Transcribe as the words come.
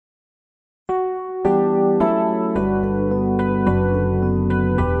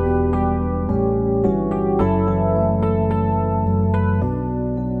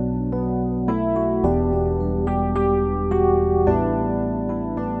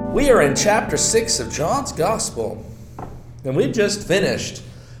We are in chapter 6 of John's Gospel, and we've just finished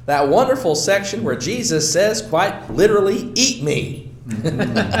that wonderful section where Jesus says, quite literally, eat me.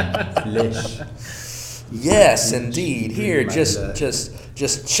 Flesh. Yes, indeed. Here,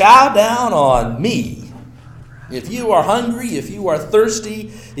 just chow down on me. If you are hungry, if you are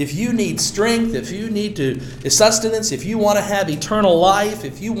thirsty, if you need strength, if you need sustenance, if you want to have eternal life,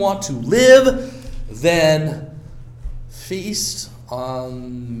 if you want to live, then feast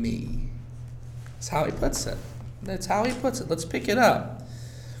on me. That's how he puts it. That's how he puts it. Let's pick it up.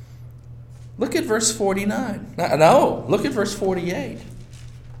 Look at verse 49. No, look at verse 48.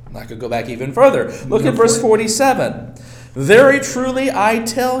 I could go back even further. Look at verse 47. Very truly I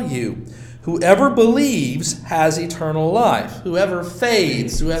tell you, whoever believes has eternal life. Whoever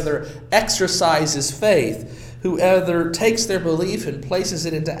fades, whoever exercises faith, whoever takes their belief and places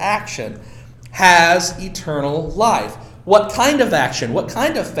it into action, has eternal life. What kind of action? What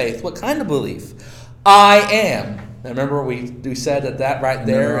kind of faith? What kind of belief? I am. Now remember we said that right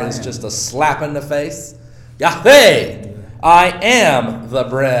there is just a slap in the face. Yahweh! I am the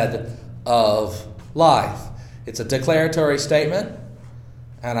bread of life. It's a declaratory statement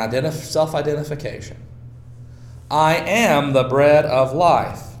and self-identification. I am the bread of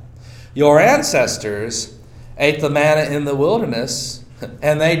life. Your ancestors ate the manna in the wilderness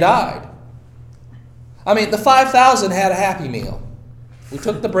and they died. I mean, the 5,000 had a happy meal. We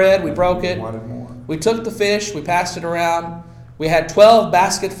took the bread, we broke it. We took the fish, we passed it around. We had 12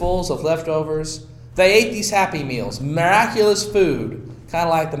 basketfuls of leftovers. They ate these happy meals. Miraculous food, kind of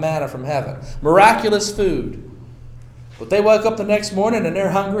like the manna from heaven. Miraculous food. But they wake up the next morning and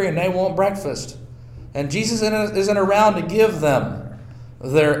they're hungry and they want breakfast. And Jesus isn't around to give them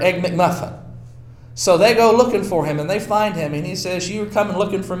their Egg McMuffin. So they go looking for him and they find him. And he says, you're coming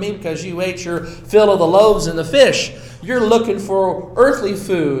looking for me because you ate your fill of the loaves and the fish. You're looking for earthly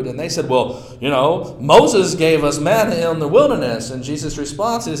food. And they said, well, Moses gave us manna in the wilderness. And Jesus'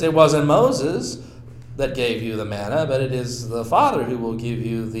 response is, it wasn't Moses that gave you the manna, but it is the Father who will give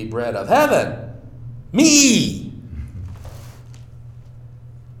you the bread of heaven. Me.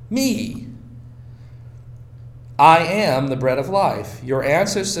 I am the bread of life. Your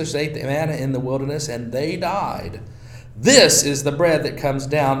ancestors ate the manna in the wilderness and they died. This is the bread that comes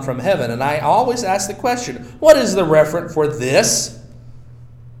down from heaven. And I always ask the question, what is the referent for this?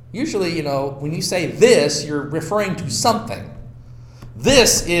 Usually, when you say this, you're referring to something.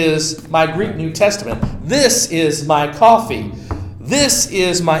 This is my Greek New Testament. This is my coffee. This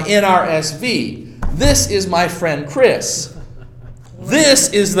is my NRSV. This is my friend Chris.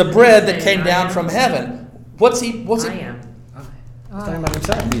 This is the bread that came down from heaven. What's it? I am. He's talking about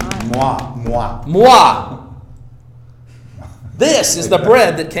himself. Moi. This is the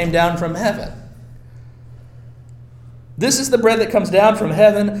bread that came down from heaven. This is the bread that comes down from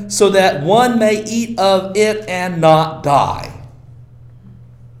heaven so that one may eat of it and not die.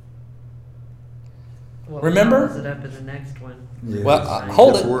 Well, Remember? Follows it up in the next one. Yeah, Well,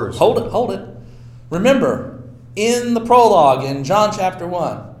 hold it. worse. Remember, in the prologue in John chapter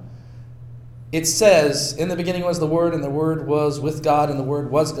 1, it says, in the beginning was the Word, and the Word was with God, and the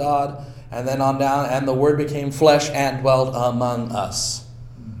Word was God, and then on down, and the Word became flesh and dwelt among us.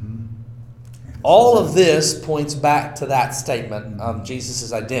 Mm-hmm. All of this points back to that statement of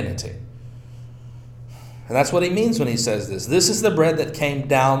Jesus' identity. And that's what he means when he says this. This is the bread that came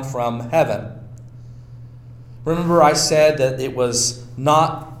down from heaven. Remember I said that it was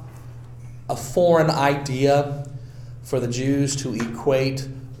not a foreign idea for the Jews to equate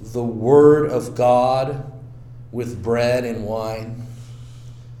the Word of God with bread and wine.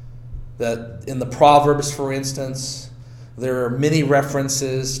 That in the Proverbs, for instance, there are many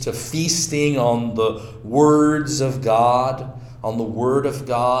references to feasting on the words of God, on the Word of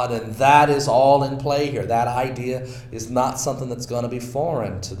God, and that is all in play here. That idea is not something that's going to be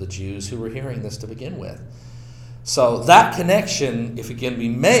foreign to the Jews who were hearing this to begin with. So that connection, if it can be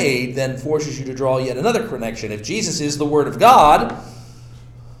made, then forces you to draw yet another connection. If Jesus is the Word of God,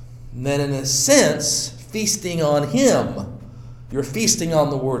 then in a sense, feasting on Him, you're feasting on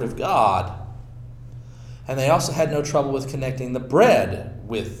the Word of God. And they also had no trouble with connecting the bread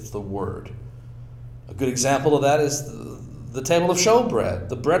with the Word. A good example of that is the table of showbread,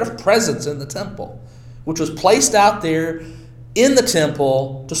 the bread of presence in the temple, which was placed out there in the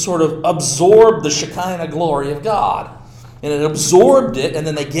temple to sort of absorb the Shekinah glory of God. And it absorbed it, and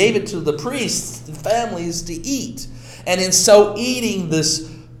then they gave it to the priests and families to eat. And in so eating this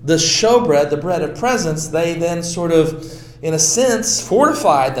showbread, the bread of presence, they then sort of, in a sense,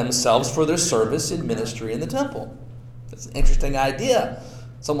 fortified themselves for their service in ministry in the temple. That's an interesting idea.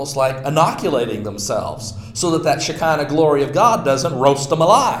 It's almost like inoculating themselves so that Shekinah glory of God doesn't roast them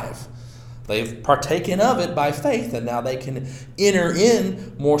alive. They've partaken of it by faith, and now they can enter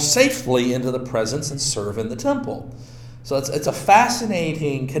in more safely into the presence and serve in the temple. So it's a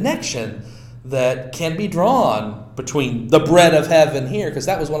fascinating connection that can be drawn between the bread of heaven here, because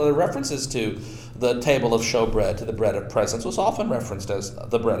that was one of the references to the table of showbread, to the bread of presence, was often referenced as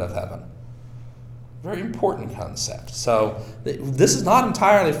the bread of heaven. Very important concept. So this is not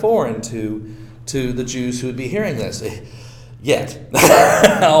entirely foreign to the Jews who would be hearing this yet.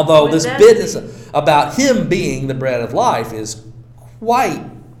 Although this bit is about him being the bread of life is quite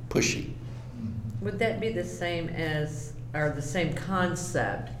pushy. Would that be the same as, or the same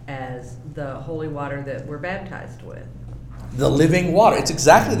concept as the holy water that we're baptized with? The living water. It's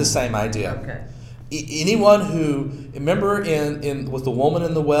exactly the same idea. Okay. Anyone who, remember in with the woman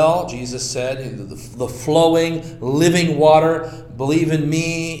in the well, Jesus said, the flowing, living water, believe in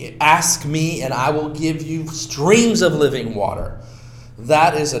me, ask me, and I will give you streams of living water.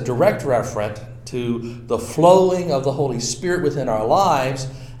 That is a direct reference to the flowing of the Holy Spirit within our lives,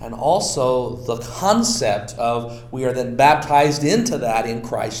 and also the concept of we are then baptized into that in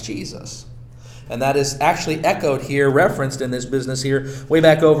Christ Jesus. And that is actually echoed here, referenced in this business here, way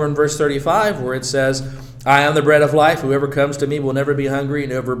back over in verse 35, where it says, I am the bread of life. Whoever comes to me will never be hungry,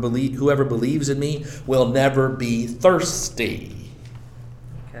 and whoever believes in me will never be thirsty.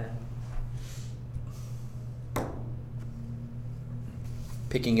 Okay.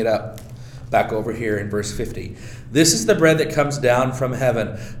 Picking it up, back over here in verse 50. This is the bread that comes down from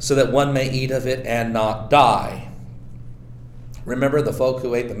heaven, so that one may eat of it and not die. Remember the folk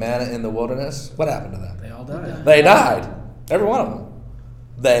who ate the manna in the wilderness? What happened to them? They all died. They died. Every one of them.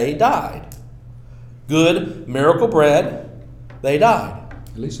 They died. Good miracle bread, they died.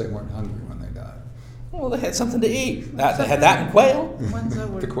 At least they weren't hungry when they died. Well, they had something to eat. They had that and quail. Ones that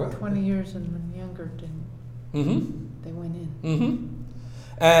were The quail. 20 years and younger didn't. Mm-hmm. They went in. Mm-hmm.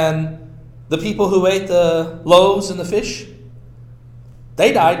 And the people who ate the loaves and the fish,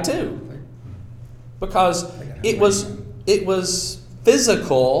 they died too. Because it was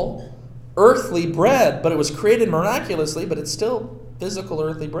physical, earthly bread, but it was created miraculously, but it's still physical,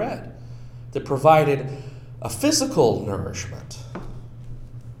 earthly bread that provided a physical nourishment.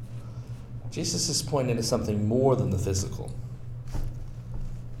 Jesus is pointing to something more than the physical.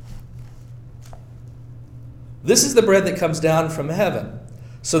 This is the bread that comes down from heaven,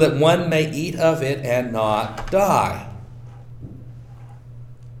 so that one may eat of it and not die.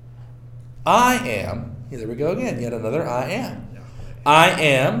 I am, there we go again, yet another I am. I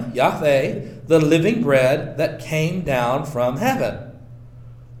am, Yahweh, the living bread that came down from heaven.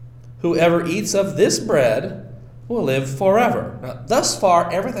 Whoever eats of this bread will live forever. Now, thus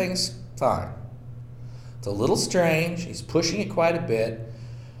far, everything's fine. It's a little strange. He's pushing it quite a bit.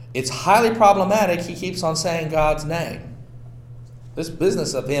 It's highly problematic. He keeps on saying God's name. This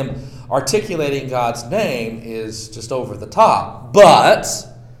business of him articulating God's name is just over the top. But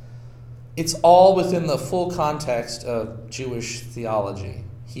it's all within the full context of Jewish theology,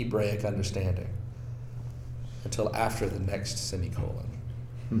 Hebraic understanding, until after the next semicolon.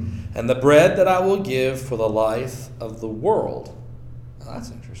 And the bread that I will give for the life of the world. Now,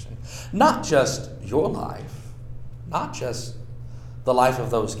 that's interesting. Not just your life, not just the life of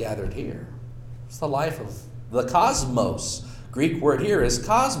those gathered here. It's the life of the cosmos. Greek word here is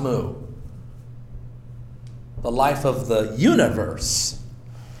cosmo. The life of the universe.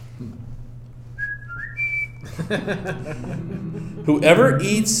 Whoever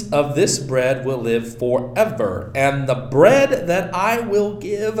eats of this bread will live forever, and the bread that I will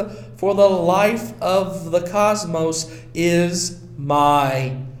give for the life of the cosmos is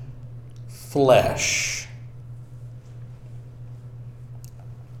my flesh.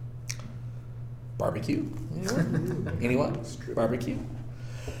 Barbecue? Anyone? Barbecue?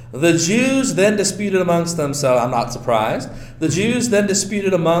 The Jews then disputed amongst themselves. I'm not surprised. The Jews then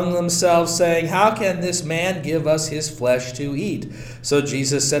disputed among themselves, saying, how can this man give us his flesh to eat? So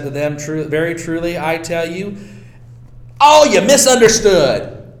Jesus said to them, very truly, I tell you, oh, you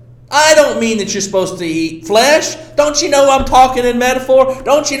misunderstood. I don't mean that you're supposed to eat flesh. Don't you know I'm talking in metaphor?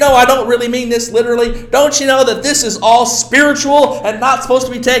 Don't you know I don't really mean this literally? Don't you know that this is all spiritual and not supposed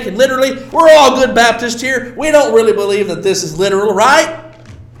to be taken literally? We're all good Baptists here. We don't really believe that this is literal, right?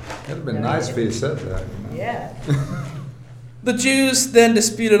 It would have been nice if he had said that. You know? Yeah. The Jews then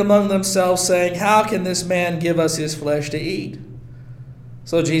disputed among themselves, saying, how can this man give us his flesh to eat?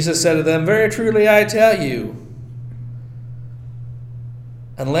 So Jesus said to them, very truly I tell you,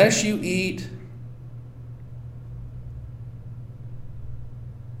 unless you eat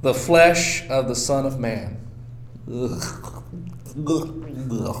the flesh of the Son of Man.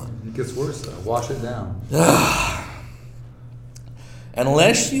 It gets worse though. Wash it down.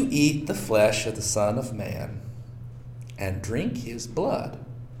 Unless you eat the flesh of the Son of Man and drink his blood.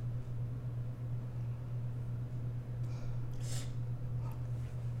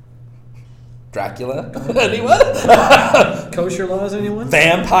 Dracula? Anyone? Kosher laws, anyone?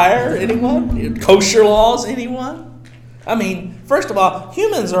 Vampire? Anyone? Kosher laws? Anyone? I mean, first of all,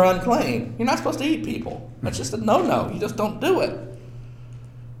 humans are unclean. You're not supposed to eat people. That's just a no-no. You just don't do it.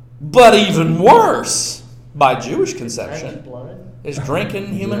 But even worse, by Jewish conception, is drinking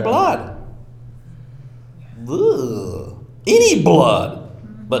human blood. Ugh. Any blood,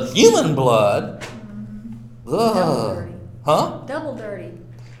 but human blood. Double Ugh. dirty. Huh? Double dirty.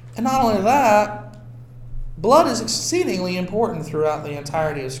 And not only that, blood is exceedingly important throughout the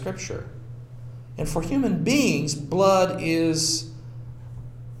entirety of Scripture. And for human beings, blood it's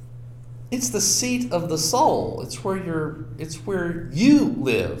the seat of the soul. It's where you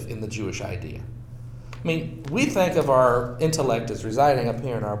live in the Jewish idea. I mean, we think of our intellect as residing up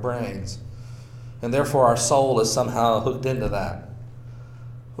here in our brains, and therefore our soul is somehow hooked into that.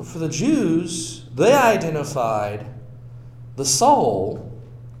 But for the Jews, they identified the soul,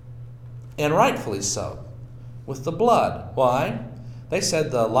 and rightfully so, with the blood. Why? They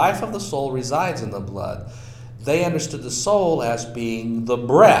said the life of the soul resides in the blood. They understood the soul as being the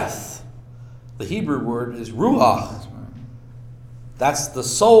breath. The Hebrew word is ruach. That's the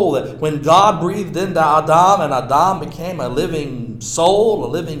soul that when God breathed into Adam and Adam became a living soul, a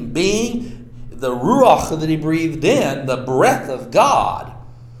living being, the ruach that he breathed in, the breath of God,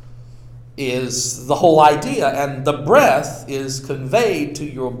 is the whole idea. And the breath is conveyed to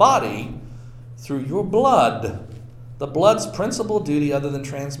your body through your blood. The blood's principal duty, other than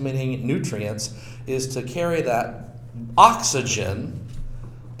transmitting nutrients, is to carry that oxygen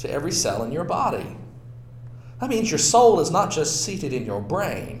to every cell in your body. That means your soul is not just seated in your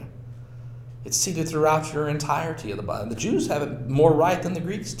brain. It's seated throughout your entirety of the body. And the Jews have it more right than the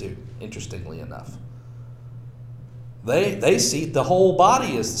Greeks do, interestingly enough. They see the whole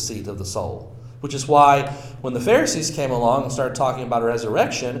body as the seat of the soul, which is why when the Pharisees came along and started talking about a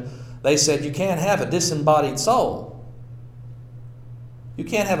resurrection, they said you can't have a disembodied soul. You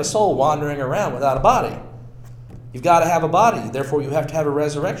can't have a soul wandering around without a body. You've got to have a body. Therefore, you have to have a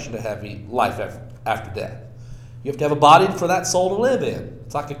resurrection to have life after death. You have to have a body for that soul to live in.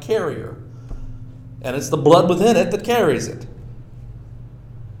 It's like a carrier. And it's the blood within it that carries it.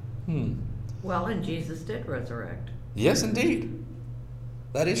 Well, and Jesus did resurrect, Yes, indeed.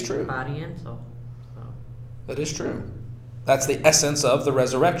 That is true. body and soul. So. That is true. That's the essence of the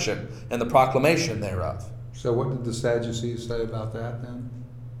resurrection and the proclamation thereof. So what did the Sadducees say about that then?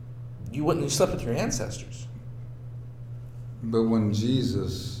 You slept with your ancestors. But when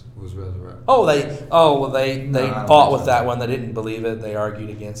Jesus was resurrected. They No, I don't fought think with so. that one. They didn't believe it. They argued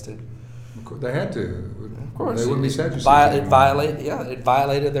against it. Of course, they had to. Of course, They wouldn't be Sadducees. it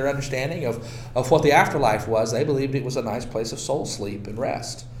violated their understanding of what the afterlife was. They believed it was a nice place of soul sleep and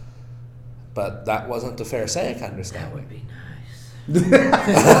rest, but that wasn't the Pharisaic That understanding. would be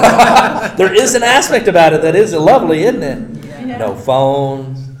nice. There is an aspect about it that is lovely, isn't it? Yeah. No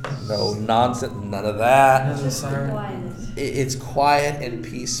phones, no nonsense, none of that. Quietness. It's quiet and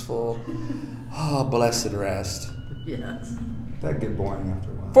peaceful. Oh, blessed rest. Yes. That'd get boring after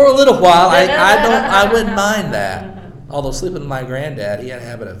a while. For a little while, I wouldn't mind that. Although sleeping with my granddad, he had a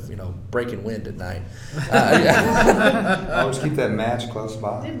habit of breaking wind at night. Always keep that match close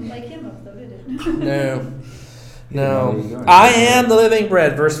by. Didn't wake him up though, did it? No. know what he's No. doing. I am the living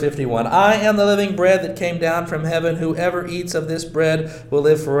bread, verse 51. I am the living bread that came down from heaven. Whoever eats of this bread will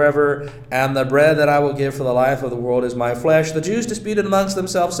live forever, and the bread that I will give for the life of the world is my flesh. The Jews disputed amongst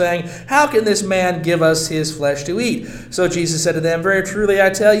themselves, saying, How can this man give us his flesh to eat? So Jesus said to them, Very truly I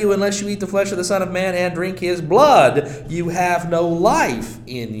tell you, unless you eat the flesh of the Son of Man and drink his blood, you have no life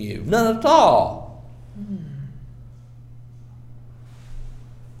in you. None at all.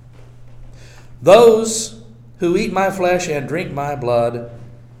 Those who eat my flesh and drink my blood.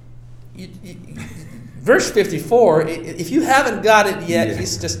 Verse 54, if you haven't got it yet,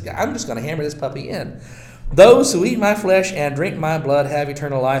 Yeah. I'm just going to hammer this puppy in. Those who eat my flesh and drink my blood have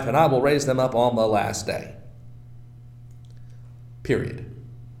eternal life, and I will raise them up on the last day. Period.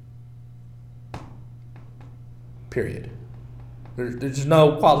 Period. There's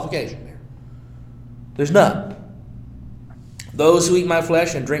no qualification there. There's none. Those who eat my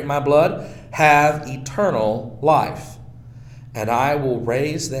flesh and drink my blood have eternal life, and I will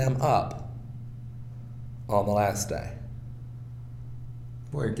raise them up on the last day.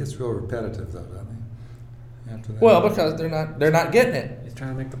 Boy, it gets real repetitive though, doesn't it? After that. Well, because they're not getting it. He's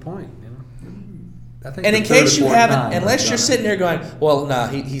trying to make the point, I think And the in third or case you fourth haven't, time unless I've you're done sitting it. there going, well, no,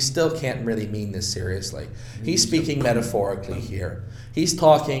 he still can't really mean this seriously. He's speaking metaphorically here. He's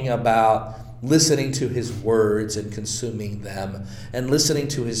talking about listening to his words and consuming them, and listening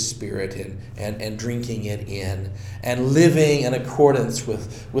to his spirit and drinking it in, and living in accordance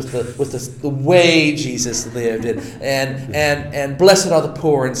with the way Jesus lived, and blessed are the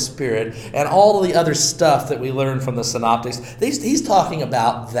poor in spirit, and all the other stuff that we learn from the synoptics. He's talking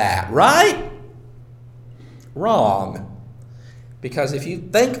about that, right? Wrong. Because if you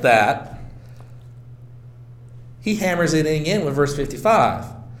think that, he hammers it in again with verse 55.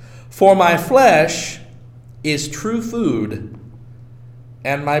 For my flesh is true food,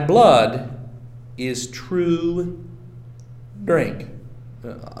 and my blood is true drink.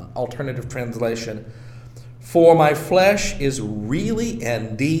 Alternative translation. For my flesh is really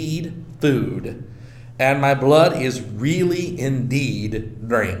indeed food, and my blood is really indeed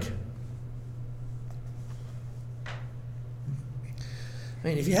drink. I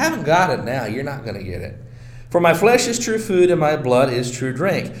mean, if you haven't got it now, you're not going to get it. For my flesh is true food, and my blood is true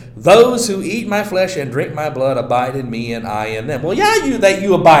drink. Those who eat my flesh and drink my blood abide in me, and I in them. Well, yeah,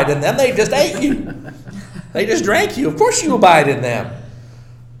 you abide in them. They just ate you. They just drank you. Of course you abide in them.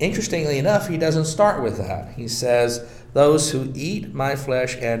 Interestingly enough, he doesn't start with that. He says, those who eat my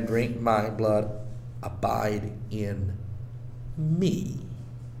flesh and drink my blood abide in me.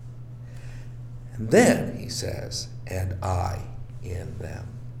 And then he says, and I in them.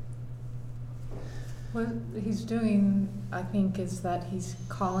 What he's doing, I think, is that he's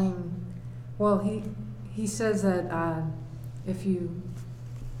calling, well, he says that if you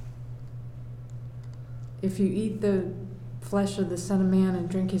eat the flesh of the Son of Man and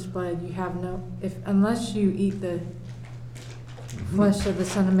drink his blood, you have unless you eat the flesh of the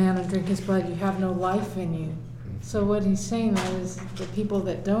Son of Man and drink his blood, you have no life in you. So what he's saying is the people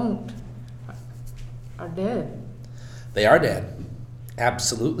that don't are dead. They are dead.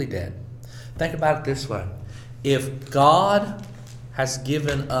 Absolutely dead. Think about it this way. If God has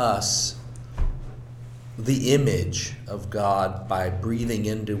given us the image of God by breathing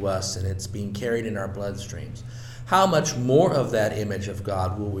into us and it's being carried in our bloodstreams, how much more of that image of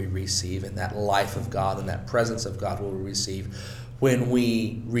God will we receive, and that life of God and that presence of God will we receive when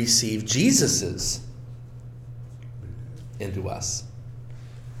we receive Jesus's into us?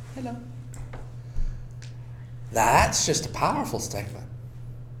 Hello. That's just a powerful statement.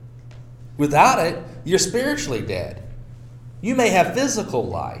 Without it, you're spiritually dead. You may have physical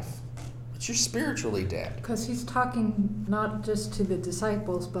life, but you're spiritually dead. Because he's talking not just to the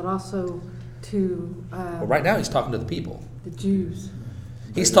disciples, but also to Well, right now he's talking to the people. the Jews.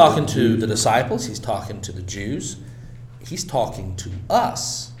 He's talking to the disciples. He's talking to the Jews. He's talking to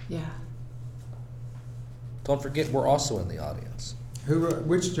us. Yeah. Don't forget, we're also in the audience.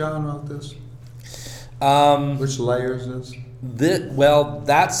 Which John wrote this? Um, Which layer is this? Well,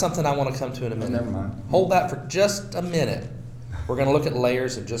 that's something I want to come to in a minute. Never mind. Hold that for just a minute. We're going to look at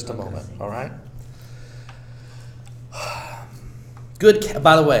layers in just a moment, all right? Good.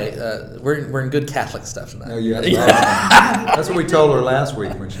 By the way, we're in good Catholic stuff tonight. Oh, yeah, that's what we told her last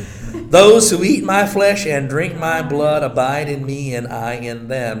week when she. Those who eat my flesh and drink my blood abide in me, and I in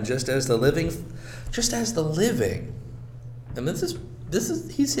them, just as the living. And this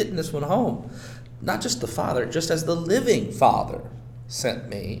is he's hitting this one home. Not just the Father, just as the living Father sent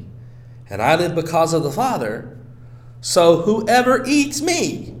me, and I live because of the Father, so whoever eats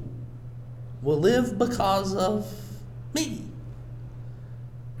me will live because of me.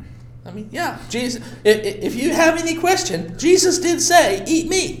 I mean, yeah, Jesus. If you have any question, Jesus did say, "Eat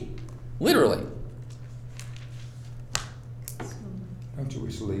me," literally. Don't you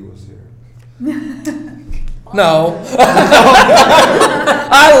wish Lee was here? No.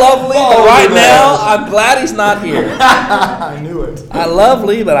 I love Lee, but right now I'm glad he's not here. I knew it. I love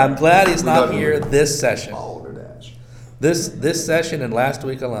Lee, but I'm glad he's not love here Lee. this session. Boulder Dash. This session and last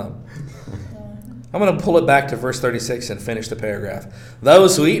week alone. I'm going to pull it back to verse 36 and finish the paragraph.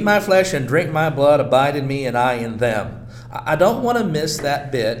 Those who eat my flesh and drink my blood abide in me, and I in them. I don't want to miss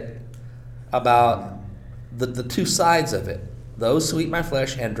that bit about the two sides of it. Those who eat my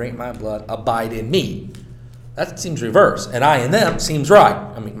flesh and drink my blood abide in me. That seems reverse. And I in them seems right.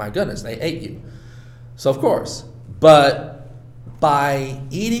 I mean, my goodness, they ate you. So, of course. But by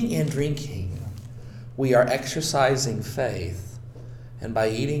eating and drinking, we are exercising faith. And by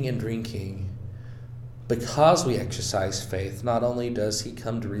eating and drinking, because we exercise faith, not only does he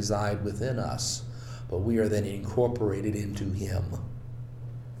come to reside within us, but we are then incorporated into him.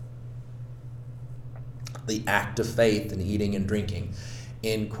 The act of faith in eating and drinking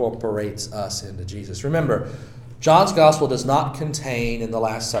incorporates us into Jesus. Remember, John's gospel does not contain in the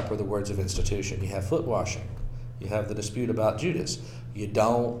Last Supper the words of institution. You have foot washing. You have the dispute about Judas. You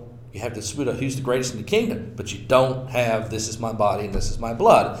have the dispute of who's the greatest in the kingdom, but you don't have this is my body and this is my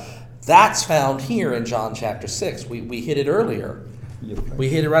blood. That's found here in John chapter 6. We hit it earlier. We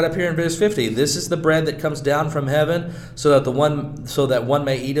hit it right up here in verse 50. This is the bread that comes down from heaven, so that one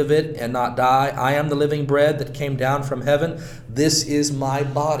may eat of it and not die. I am the living bread that came down from heaven. This is my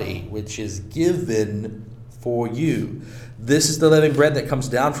body, which is given for you. This is the living bread that comes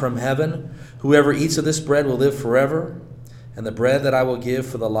down from heaven. Whoever eats of this bread will live forever. And the bread that I will give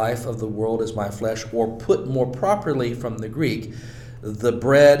for the life of the world is my flesh. Or put more properly from the Greek, the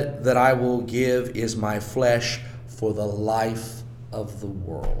bread that I will give is my flesh for the life of the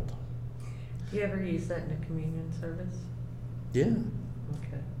world. You ever use that in a communion service? Yeah,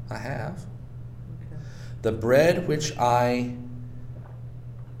 Okay. I have. Okay. The bread which I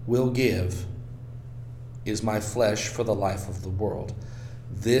will give is my flesh for the life of the world.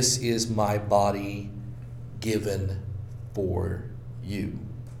 This is my body given for you.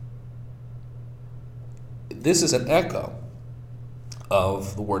 This is an echo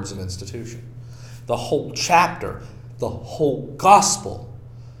of the words of institution. The whole chapter, the whole gospel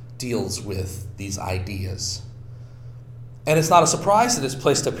deals with these ideas. And it's not a surprise that it's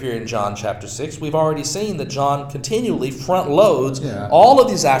placed up here in John chapter 6. We've already seen that John continually front loads all of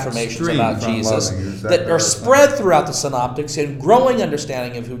these affirmations about Jesus that are spread throughout the synoptics, and growing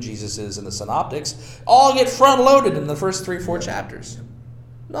understanding of who Jesus is in the synoptics all get front loaded in the first 3-4 chapters.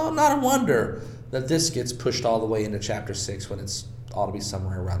 No, not a wonder that this gets pushed all the way into chapter 6 when it's ought to be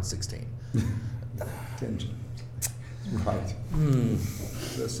somewhere around 16. Right.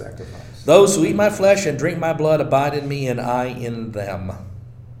 The sacrifice. Those who eat my flesh and drink my blood abide in me, and I in them.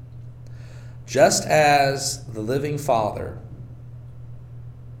 Just as the living Father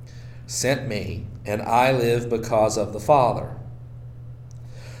sent me, and I live because of the Father.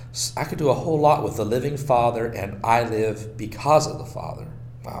 I could do a whole lot with the living Father, and I live because of the Father.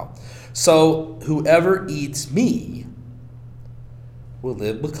 Wow. So whoever eats me will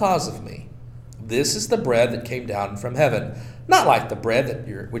live because of me. This is the bread that came down from heaven. Not like the bread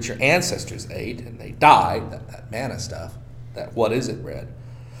which your ancestors ate and they died, that manna stuff, that what is it bread.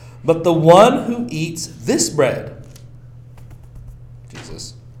 But the one who eats this bread,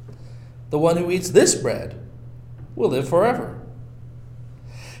 Jesus, the one who eats this bread will live forever.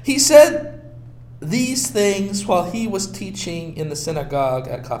 He said these things while he was teaching in the synagogue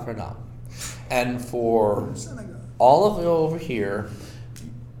at Capernaum. And for all of you over here,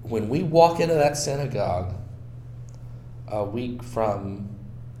 when we walk into that synagogue a week from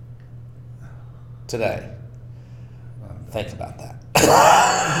today, think about that.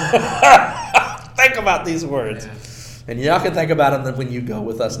 Think about these words. And y'all can think about them when you go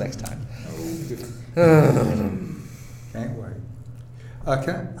with us next time. Can't wait.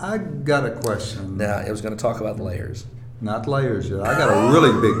 I got a question. Now, I was going to talk about layers. Not layers yet. I got a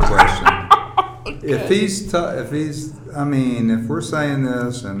really big question. If we're saying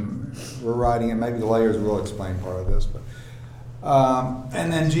this and we're writing it, maybe the layers will explain part of this, but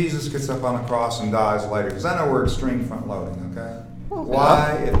and then Jesus gets up on the cross and dies later, because I know we're extreme front loading, okay?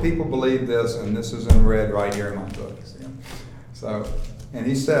 Why, if people believe this, and this is in red right here in my book, so, and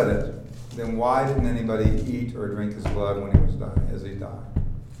he said it, then why didn't anybody eat or drink his blood when he was dying, as he died?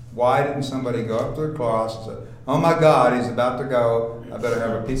 Why didn't somebody go up to the cross and say, oh my God, he's about to go, I better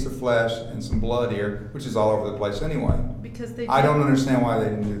have a piece of flesh and some blood here, which is all over the place anyway. Because they I don't understand why they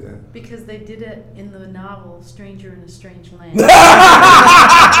didn't do that. Because they did it in the novel Stranger in a Strange Land.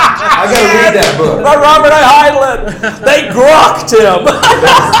 I gotta read that book. By Robert A. Heinlein. They grokked him.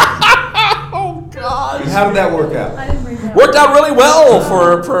 Oh God! And how did that work out? I didn't read that. Worked out really well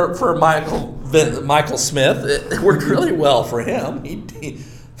for Michael Smith. It worked really well for him.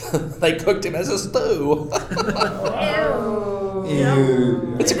 They cooked him as a stew.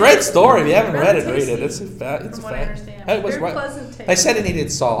 Ew. It's a great story. If you haven't read it, read Tasty. it. It's a fact. From what I understand. It was Very right. pleasant taste. They said it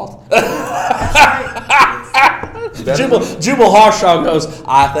needed salt. That's Jubal Harshaw goes,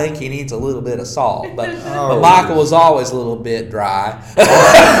 I think he needs a little bit of salt. But Michael was always a little bit dry.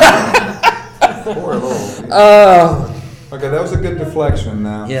 Poor little. Oh. Okay, that was a good deflection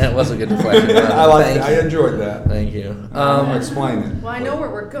now. Yeah, it was a good deflection. I liked it. Thank I you. enjoyed that. Thank you. Explain it. Well, I know where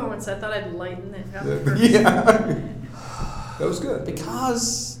we're going, so I thought I'd lighten it up. Yeah. That was good.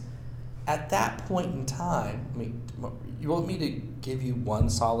 Because at that point in time, I mean, you want me to give you one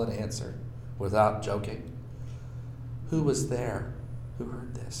solid answer without joking? Who was there who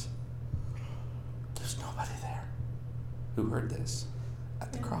heard this? There's nobody there who heard this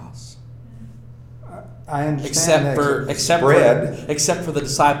at the cross. I understand Except for the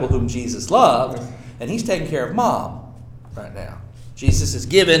disciple whom Jesus loved, and he's taking care of Mom right now. Jesus is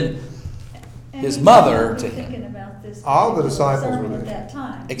given And his he mother was to thinking him. about this All the disciples sermon were at there. that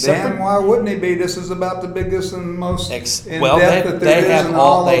time. Except Dan, for, why wouldn't he be? This is about the biggest and most well, in-depth that there is in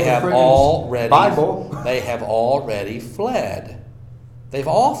all of the friggin' Bible. They have already fled. They've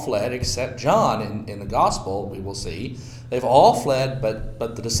all fled except John in the gospel, we will see. They've all fled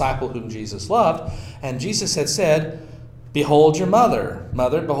but the disciple whom Jesus loved. And Jesus had said, behold your mother.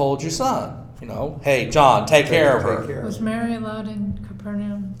 Mother, behold your son. You know, hey, John, take care of her. Was Mary allowed in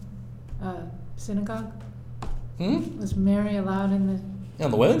Capernaum synagogue? Was Mary allowed in the?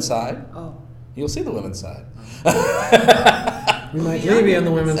 On the women's side. Oh. You'll see the women's side. We might leave you on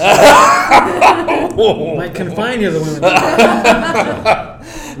the women's side. Might confine you to the women's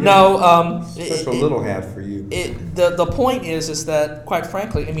side. No. Such a little hat for you. The point is that, quite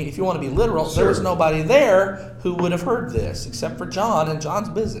frankly, I mean, if you want to be literal, Sure. there was nobody there who would have heard this except for John, and John's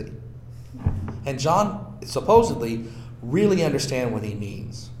busy. And John supposedly really understands what he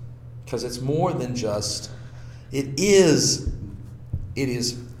means, because it's more than just. It is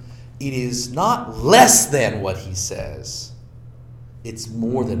not less than what he says. It's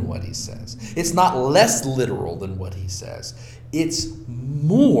more than what he says. It's not less literal than what he says. It's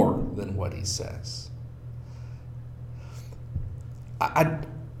more than what he says. I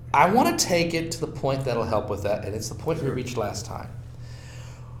want to take it to the point that'll help with that, and it's the point we reached last time.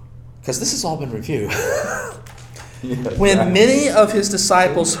 Because this has all been reviewed. When many of his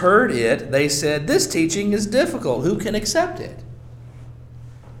disciples heard it, they said, this teaching is difficult. Who can accept it?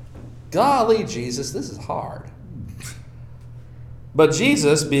 Golly, Jesus, this is hard. But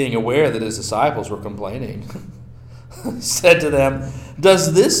Jesus, being aware that his disciples were complaining, said to them,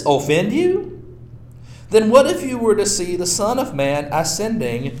 does this offend you? Then what if you were to see the Son of Man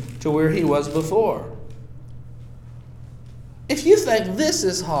ascending to where he was before? If you think this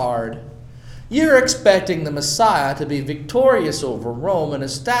is hard, you're expecting the Messiah to be victorious over Rome and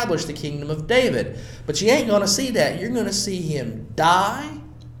establish the kingdom of David. But you ain't going to see that. You're going to see him die,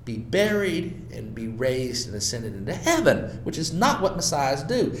 be buried, and be raised and ascended into heaven, which is not what Messiahs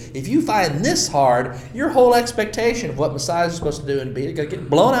do. If you find this hard, your whole expectation of what Messiahs are supposed to do and be is going to get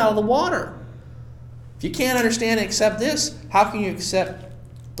blown out of the water. If you can't understand and accept this, how can you accept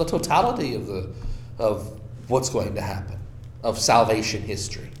the totality of what's going to happen, of salvation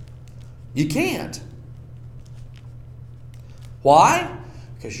history? You can't. Why?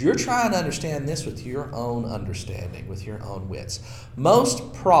 Because you're trying to understand this with your own understanding, with your own wits.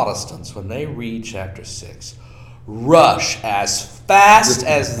 Most Protestants, when they read chapter 6, rush as fast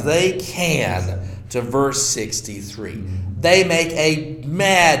as they can to verse 63. They make a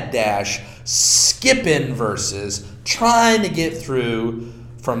mad dash, skipping verses, trying to get through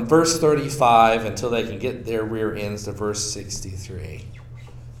from verse 35 until they can get their rear ends to verse 63.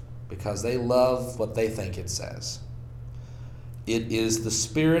 Because they love what they think it says. It is the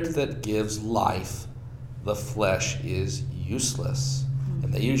Spirit that gives life. The flesh is useless.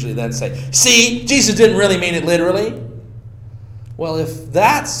 And they usually then say, see, Jesus didn't really mean it literally. Well, if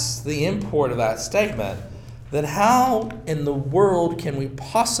that's the import of that statement, then how in the world can we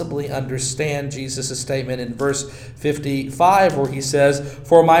possibly understand Jesus' statement in verse 55 where he says,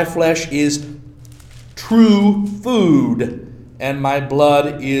 for my flesh is true food, and my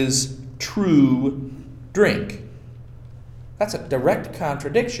blood is true drink? That's a direct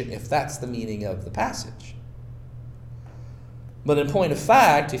contradiction if that's the meaning of the passage. But in point of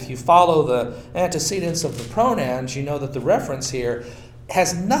fact, if you follow the antecedents of the pronouns, you know that the reference here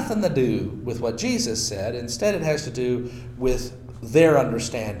has nothing to do with what Jesus said. Instead, it has to do with their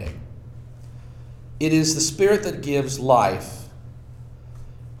understanding. It is the Spirit that gives life.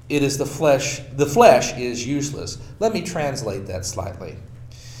 It is the flesh. The flesh is useless. Let me translate that slightly.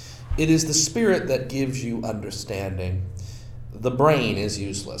 It is the Spirit that gives you understanding. The brain is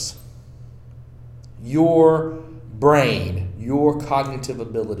useless. Your brain, your cognitive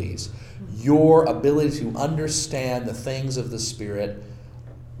abilities, your ability to understand the things of the Spirit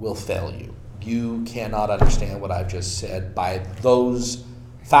will fail you. You cannot understand what I've just said by those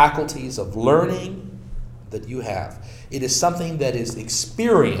faculties of learning that you have. It is something that is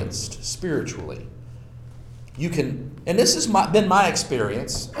experienced spiritually. You can, and this has been my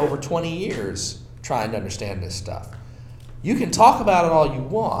experience over 20 years trying to understand this stuff. You can talk about it all you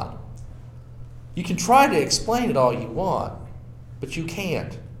want. You can try to explain it all you want, but you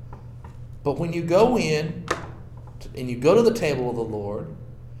can't. But when you go in and you go to the table of the Lord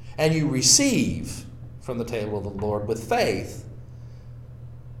and you receive from the table of the Lord with faith,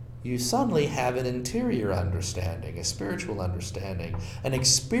 you suddenly have an interior understanding, a spiritual understanding, an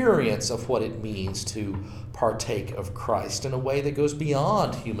experience of what it means to partake of Christ in a way that goes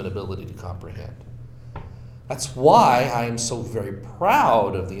beyond human ability to comprehend. That's why I am so very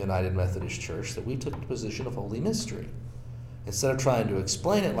proud of the United Methodist Church that we took the position of Holy Mystery. Instead of trying to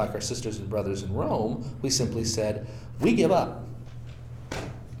explain it like our sisters and brothers in Rome, we simply said, we give up.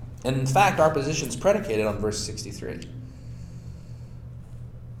 And in fact, our position is predicated on verse 63.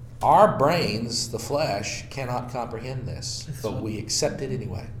 Our brains, the flesh, cannot comprehend this, but we accept it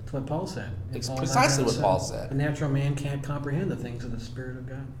anyway. That's what Paul said. It's Paul precisely what said, Paul said. The natural man can't comprehend the things of the Spirit of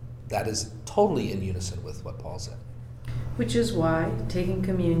God. That is totally in unison with what Paul said. Which is why taking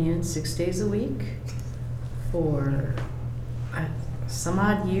communion 6 days a week for some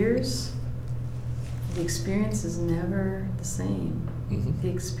odd years, the experience is never the same. Mm-hmm. The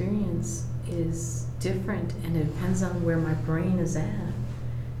experience is different, and it depends on where my brain is at.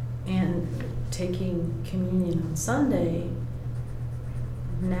 And taking communion on Sunday,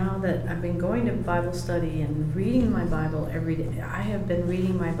 now that I've been going to Bible study and reading my Bible every day, I have been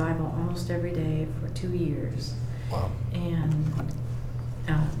reading my Bible almost every day for 2 years. Wow. And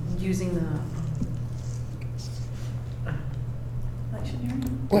using the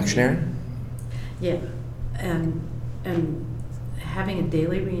Lectionary? yeah, and having a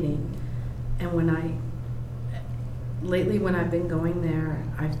daily reading. And lately when I've been going there,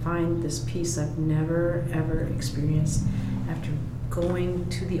 I find this peace I've never ever experienced after going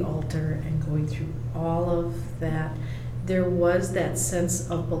to the altar and going through all of that. There was that sense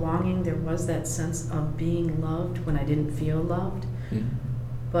of belonging. There was that sense of being loved when I didn't feel loved. Mm-hmm.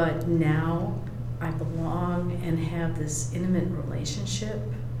 But now I belong and have this intimate relationship,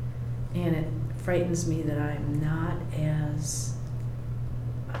 and it frightens me that I'm not as,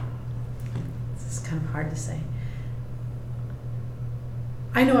 this is kind of hard to say.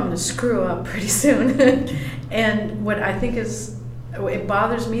 I know I'm going to screw up pretty soon. And what I think is, it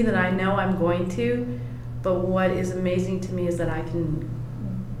bothers me that I know I'm going to, but what is amazing to me is that I can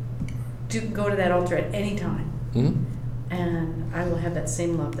go to that altar at any time. Mm-hmm. And I will have that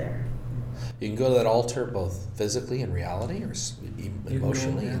same love there. You can go to that altar both physically in reality, or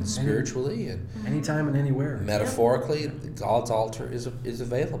emotionally and spiritually, and Anytime and anywhere. metaphorically. God's altar is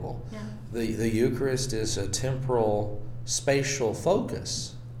available. Yeah. The Eucharist is a temporal, spatial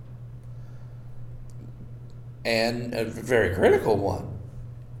focus, and a very critical one,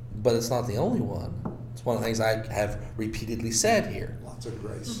 but it's not the only one. It's one of the things I have repeatedly said here. Lots of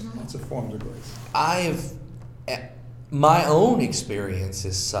grace, lots of forms of grace. My own experience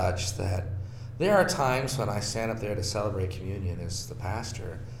is such that there are times when I stand up there to celebrate communion as the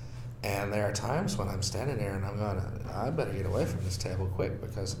pastor, and there are times when I'm standing there and I better get away from this table quick,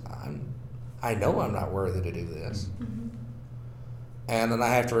 because I know I'm not worthy to do this. Mm-hmm. And then I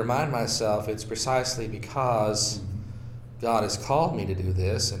have to remind myself it's precisely because God has called me to do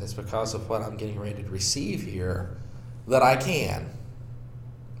this, and it's because of what I'm getting ready to receive here that I can.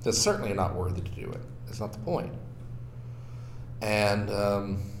 That's certainly not worthy to do it. That's not the point. And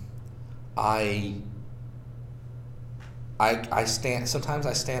I stand. Sometimes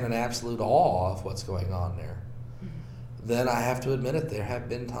I stand in absolute awe of what's going on there. Then I have to admit it. There have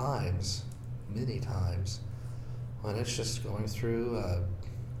been times, many times, when it's just going through a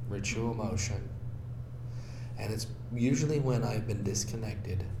ritual motion, and it's usually when I've been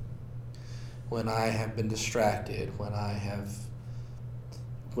disconnected, when I have been distracted,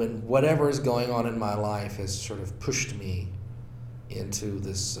 when whatever is going on in my life has sort of pushed me into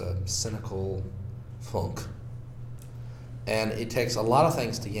this cynical funk. And it takes a lot of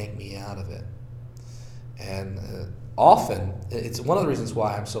things to yank me out of it. And often, it's one of the reasons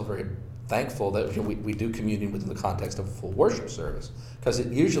why I'm so very thankful that we do communion within the context of a full worship service, because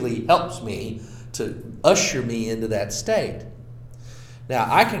it usually helps me to usher me into that state. Now,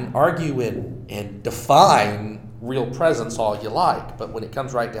 I can argue and define real presence all you like, but when it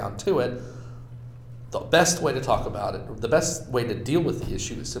comes right down to it, the best way to talk about it, or the best way to deal with the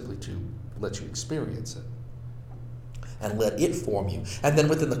issue, is simply to let you experience it and let it form you. And then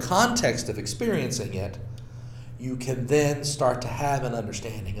within the context of experiencing it, you can then start to have an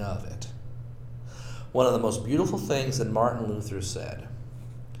understanding of it. One of the most beautiful things that Martin Luther said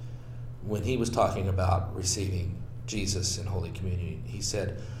when he was talking about receiving Jesus in Holy Communion, he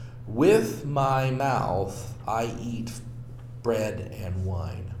said, "With my mouth I eat bread and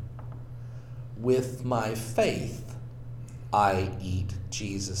wine. With my faith I eat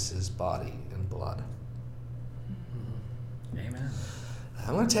Jesus' body and blood." Amen.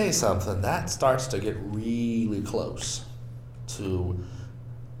 I'm going to tell you something. That starts to get really close to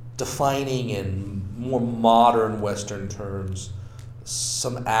defining in more modern Western terms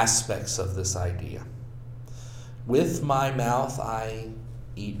some aspects of this idea. With my mouth I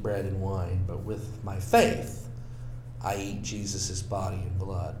eat bread and wine, but with my faith I eat Jesus' body and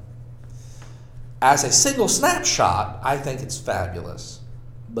blood. As a single snapshot, I think it's fabulous,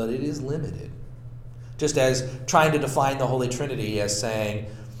 but it is limited. Just as trying to define the Holy Trinity as saying,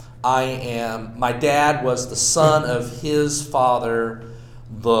 my dad was the son of his father,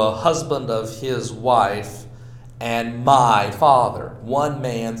 the husband of his wife, and my father. One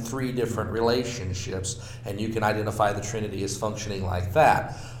man, three different relationships, and you can identify the Trinity as functioning like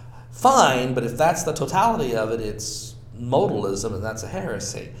that. Fine, but if that's the totality of it, it's modalism, and that's a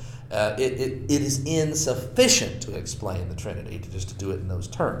heresy. It is insufficient to explain the Trinity, to do it in those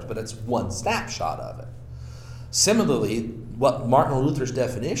terms, but it's one snapshot of it. Similarly, what Martin Luther's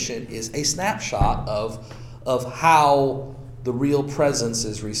definition is a snapshot of how the real presence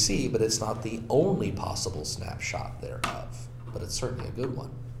is received, but it's not the only possible snapshot thereof, but it's certainly a good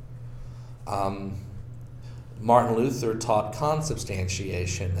one. Martin Luther taught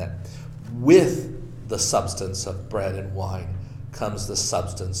consubstantiation, that with the substance of bread and wine comes the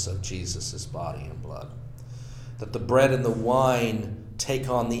substance of Jesus' body and blood. That the bread and the wine take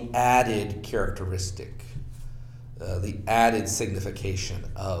on the added characteristic, the added signification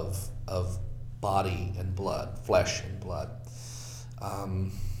of body and blood, flesh and blood.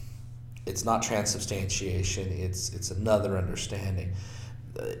 It's not transubstantiation, it's another understanding.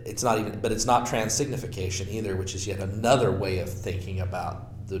 It's not transsignification either, which is yet another way of thinking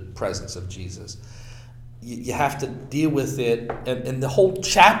about the presence of Jesus. You have to deal with it, and the whole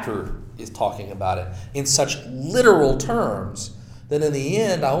chapter is talking about it in such literal terms that in the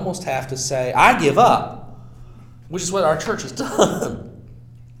end I almost have to say, I give up, which is what our church has done.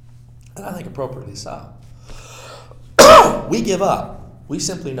 And I think appropriately so. We give up. We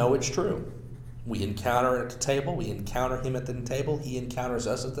simply know it's true. We encounter it at the table. We encounter him at the table. He encounters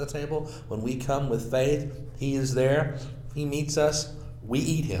us at the table. When we come with faith, he is there. He meets us. We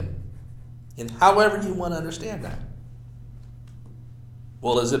eat him. And however you want to understand that.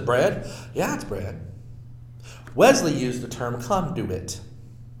 Well, is it bread? Yeah, it's bread. Wesley used the term conduit.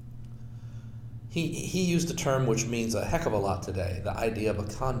 He used a term which means a heck of a lot today, the idea of a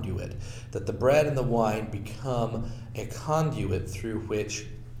conduit, that the bread and the wine become a conduit through which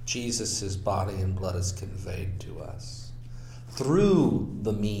Jesus' body and blood is conveyed to us. Through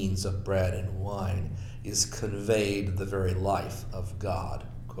the means of bread and wine is conveyed the very life of God,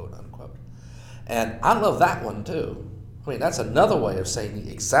 quote unquote. And I love that one too. I mean, that's another way of saying the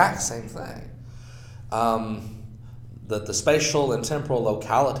exact same thing. That the spatial and temporal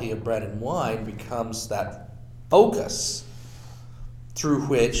locality of bread and wine becomes that focus through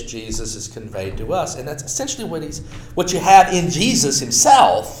which Jesus is conveyed to us. And that's essentially what you have in Jesus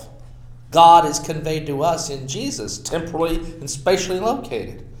himself. God is conveyed to us in Jesus, temporally and spatially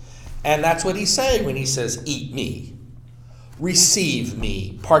located. And that's what he's saying when he says, eat me, receive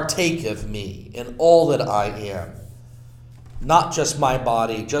me, partake of me in all that I am. Not just my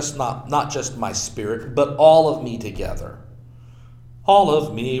body, not just my spirit, but all of me together. All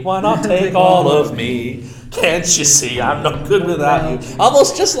of me, why not take all of me? Can't you see I'm no good without you?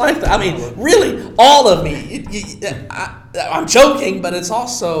 Almost just like that. I mean, really, all of me. I'm joking, but it's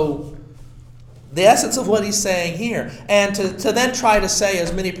also the essence of what he's saying here. And to then try to say,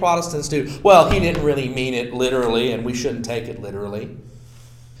 as many Protestants do, well, he didn't really mean it literally, and we shouldn't take it literally.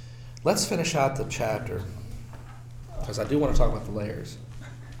 Let's finish out the chapter, because I do want to talk about the layers.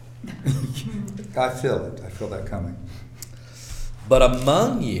 I feel it. I feel that coming. But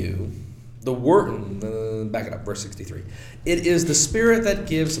among you, the word, back it up, verse 63. It is the spirit that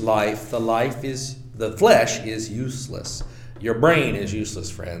gives life. The flesh is useless. Your brain is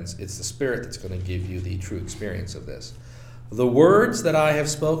useless, friends. It's the spirit that's going to give you the true experience of this. The words that I have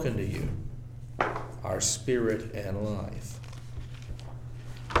spoken to you are spirit and life.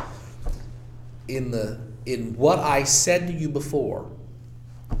 In what I said to you before,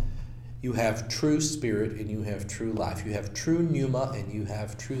 you have true spirit and you have true life. You have true pneuma and you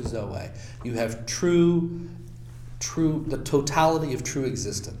have true zoe. You have the totality of true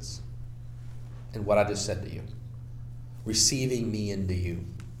existence in what I just said to you. Receiving me into you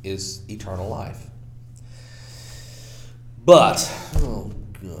is eternal life. But, oh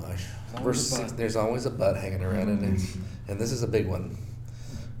gosh, verse 6, there's always a but hanging around in it, and this is a big one.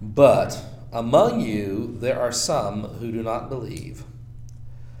 But among you there are some who do not believe.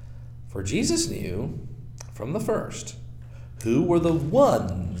 For Jesus knew from the first who were the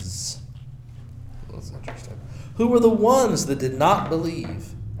ones, that's interesting, who were the ones that did not believe,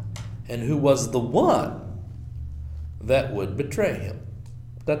 and who was the one that would betray him.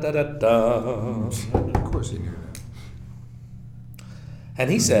 Da, da, da, da. Of course he knew that.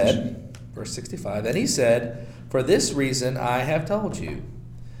 And he said, verse 65, and he said, for this reason I have told you,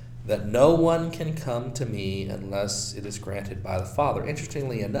 that no one can come to me unless it is granted by the Father.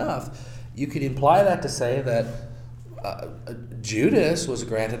 Interestingly enough, You could imply that to say that Judas was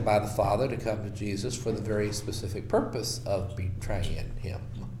granted by the Father to come to Jesus for the very specific purpose of betraying him.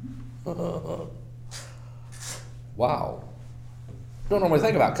 Wow. Don't normally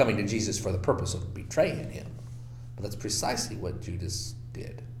think about coming to Jesus for the purpose of betraying him, but that's precisely what Judas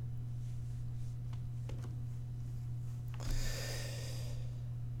did.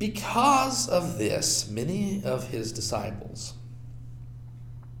 Because of this, many of his disciples,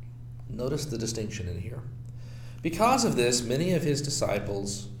 notice the distinction in here. Because of this, many of his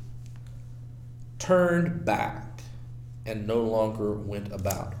disciples turned back and no longer went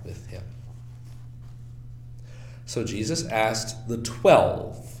about with him. So Jesus asked the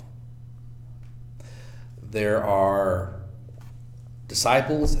 12. There are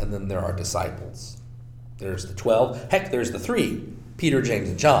disciples, and then there are disciples. There's the 12. Heck, there's the 3, Peter, James,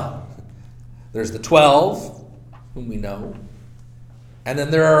 and John. There's the 12, whom we know. And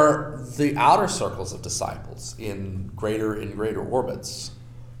then there are the outer circles of disciples in greater orbits.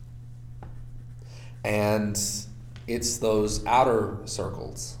 And it's those outer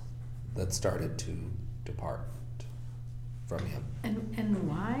circles that started to depart from him. And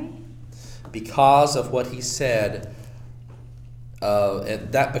why? Because of what he said,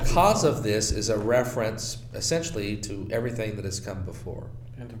 and that because of this is a reference essentially to everything that has come before.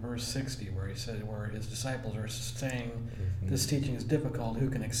 And to verse 60, where he said, where his disciples are saying, this teaching is difficult, who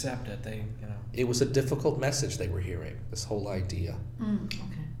can accept it? It was a difficult message they were hearing, this whole idea Okay.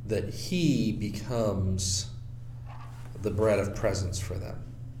 that he becomes the bread of presence for them.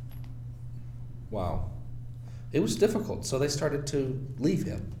 Wow. It was difficult, so they started to leave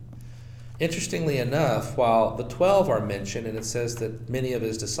him. Interestingly enough, while the 12 are mentioned, and it says that many of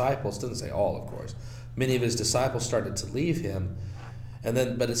his disciples, doesn't say all, of course, many of his disciples started to leave him,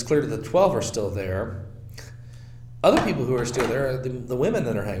 but it's clear that the 12 are still there. Other people who are still there are the women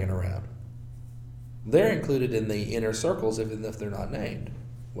that are hanging around. They're included in the inner circles, even if they're not named.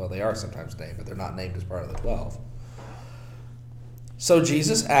 Well, they are sometimes named, but they're not named as part of the 12. So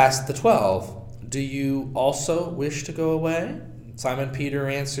Jesus asked the 12, "Do you also wish to go away?" Simon Peter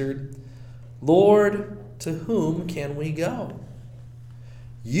answered, "Lord, to whom can we go?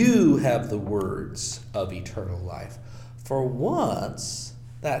 You have the words of eternal life." For once,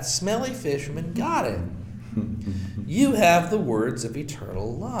 that smelly fisherman got him. You have the words of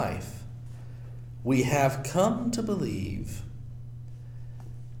eternal life. We have come to believe.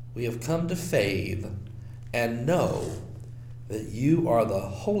 We have come to faith and know that you are the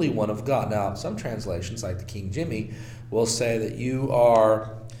Holy One of God. Now, some translations, like the King Jimmy, will say that you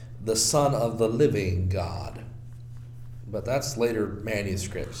are the Son of the living God. But that's later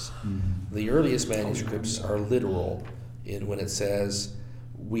manuscripts. The earliest manuscripts are literal when it says,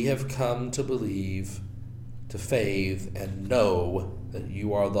 "We have come to believe, to faith, and know that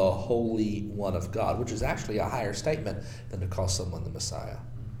you are the Holy One of God," which is actually a higher statement than to call someone the Messiah.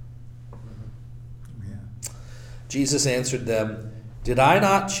 Yeah. Jesus answered them, "Did I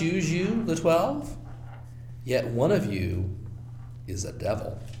not choose you, the 12? Yet one of you is a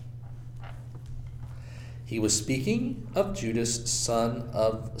devil." He was speaking of Judas, son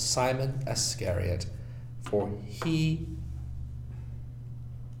of Simon Iscariot, for he,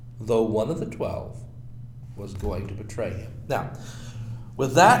 though one of the 12, was going to betray him. Now,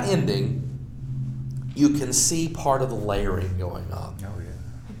 with that ending, you can see part of the layering going on. Oh,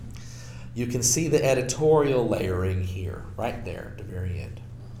 yeah. You can see the editorial layering here, right there at the very end.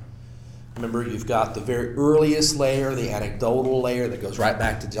 Remember, you've got the very earliest layer, the anecdotal layer that goes right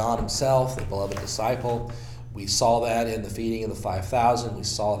back to John himself, the beloved disciple. We saw that in the feeding of the 5,000. We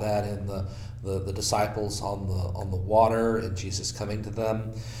saw that in the disciples on the water and Jesus coming to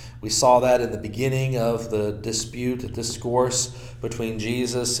them. We saw that in the beginning of the dispute, the discourse between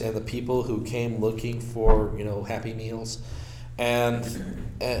Jesus and the people who came looking for, Happy Meals. And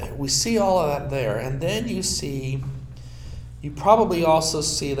we see all of that there. And then you probably also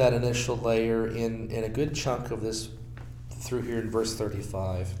see that initial layer in a good chunk of this through here in verse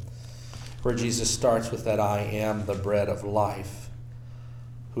 35, where Jesus starts with that "I am the bread of life.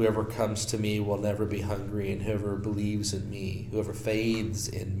 Whoever comes to me will never be hungry, and whoever believes in me, whoever faiths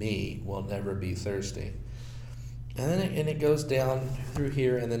in me, will never be thirsty." And then it goes down through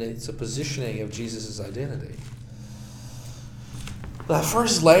here, and then it's a positioning of Jesus' identity. That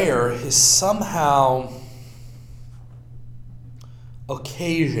first layer is somehow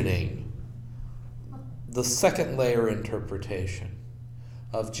occasioning the second layer interpretation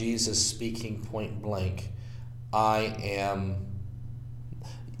of Jesus speaking point blank, "I am."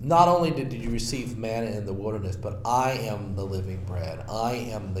 Not only did you receive manna in the wilderness, but I am the living bread. I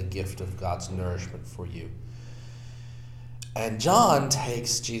am the gift of God's nourishment for you. And John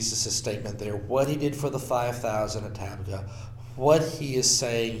takes Jesus' statement there, what he did for the 5,000 at Tabgha, what he is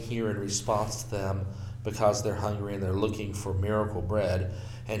saying here in response to them because they're hungry and they're looking for miracle bread.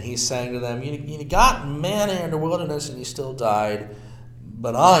 And he's saying to them, you got manna in the wilderness and you still died,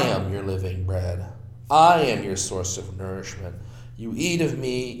 but I am your living bread. I am your source of nourishment. You eat of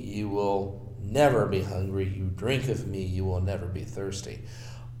me, you will never be hungry. You drink of me, you will never be thirsty.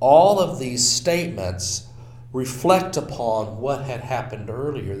 All of these statements reflect upon what had happened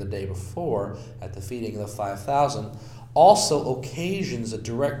earlier the day before at the feeding of the 5,000, also occasions a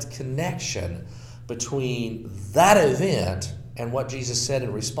direct connection between that event and what Jesus said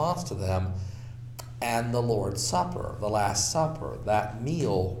in response to them and the Lord's Supper, the Last Supper, that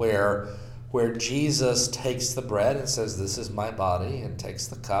meal where Jesus takes the bread and says, this is my body, and takes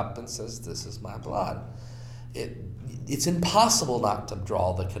the cup and says, this is my blood. It's impossible not to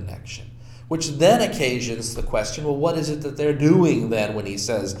draw the connection, which then occasions the question, well, what is it that they're doing then when he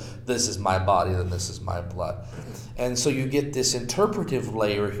says, this is my body, then this is my blood? And so you get this interpretive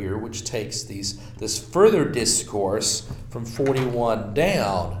layer here, which takes this further discourse from 41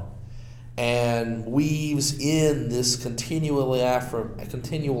 down and weaves in this continual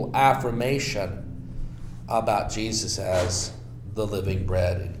affirmation about Jesus as the living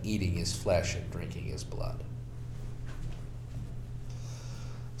bread and eating his flesh and drinking his blood.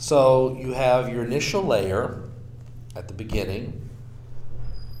 So you have your initial layer at the beginning,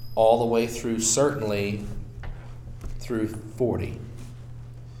 all the way through, certainly through 40.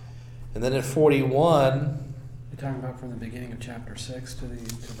 And then in 41... You're talking about from the beginning of chapter 6 to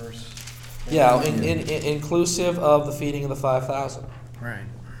verse... Yeah, inclusive of the feeding of the 5,000. Right.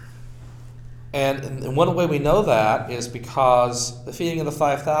 And one way we know that is because the feeding of the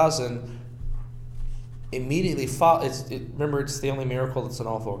 5,000 immediately remember, it's the only miracle that's in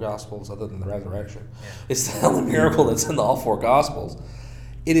all four Gospels other than the resurrection. Yeah. It's the only miracle that's in all four Gospels.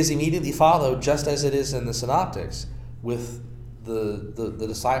 It is immediately followed, just as it is in the Synoptics, with the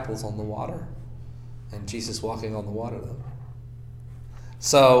disciples on the water and Jesus walking on the water though.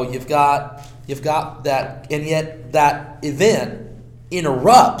 So you've got that, and yet that event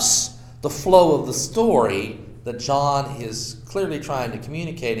interrupts the flow of the story that John is clearly trying to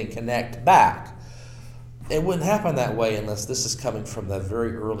communicate and connect back. It wouldn't happen that way unless this is coming from that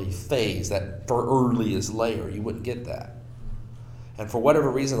very early phase, that earliest layer. You wouldn't get that. And for whatever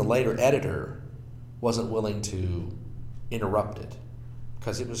reason, the later editor wasn't willing to interrupt it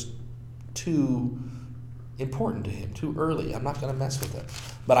because it was too important to him, too early. I'm not going to mess with it.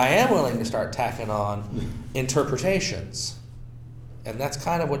 But I am willing to start tacking on interpretations. And that's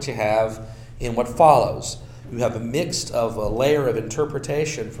kind of what you have in what follows. You have a mix of a layer of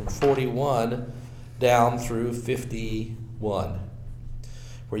interpretation from 41 down through 51,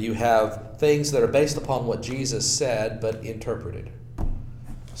 where you have things that are based upon what Jesus said but interpreted.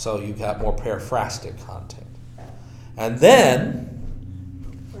 So you've got more paraphrastic content. And then,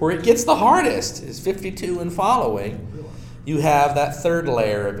 where it gets the hardest is 52 and following. You have that third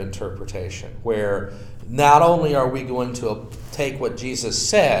layer of interpretation, where not only are we going to take what Jesus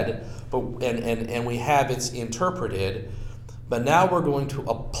said, but and we have it interpreted, but now we're going to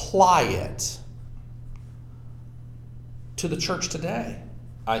apply it to the church today,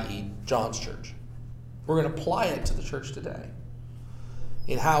 i.e. John's church. We're going to apply it to the church today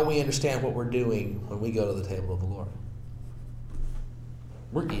in how we understand what we're doing when we go to the table of the Lord.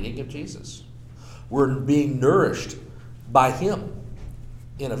 We're eating of Jesus. We're being nourished by him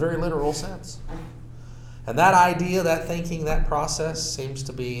in a very literal sense. And that idea, that thinking, that process seems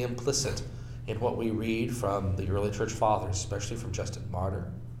to be implicit in what we read from the early church fathers, especially from Justin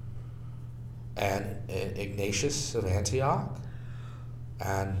Martyr and Ignatius of Antioch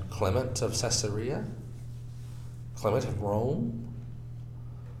and Clement of Caesarea, Clement of Rome,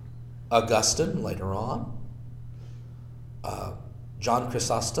 Augustine later on, John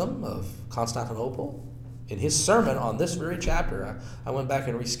Chrysostom of Constantinople. In his sermon on this very chapter, I went back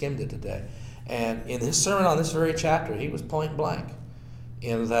and re-skimmed it today, and in his sermon on this very chapter, he was point blank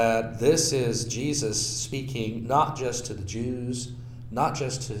in that this is Jesus speaking not just to the Jews, not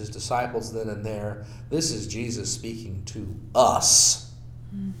just to his disciples then and there. This is Jesus speaking to us.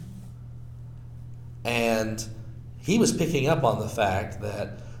 Mm. And he was picking up on the fact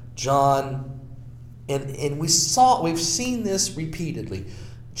that John, and we've seen this repeatedly.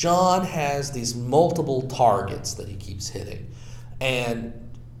 John has these multiple targets that he keeps hitting.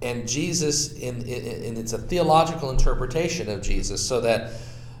 And Jesus, and it's a theological interpretation of Jesus, so that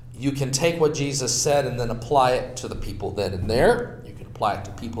you can take what Jesus said and then apply it to the people then and there. You can apply it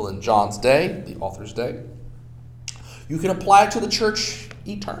to people in John's day, the author's day. You can apply it to the church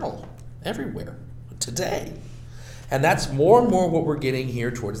eternal, everywhere, today. And that's more and more what we're getting here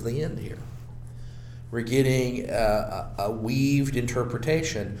towards the end here. We're getting a weaved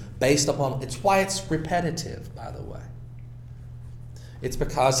interpretation based upon, it's why it's repetitive, by the way. It's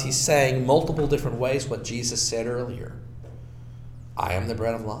because he's saying multiple different ways what Jesus said earlier. I am the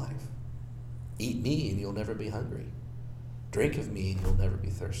bread of life. Eat me and you'll never be hungry. Drink of me and you'll never be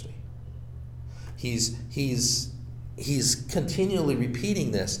thirsty. He's continually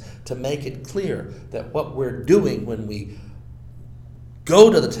repeating this to make it clear that what we're doing when we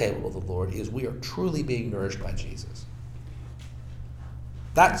go to the table of the Lord is we are truly being nourished by Jesus.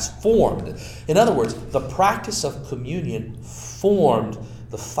 That's formed. In other words, the practice of communion formed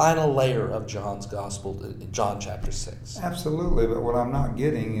the final layer of John's gospel in John chapter 6. Absolutely, but what I'm not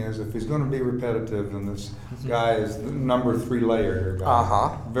getting is if he's going to be repetitive, and this guy is the number 3 layer here,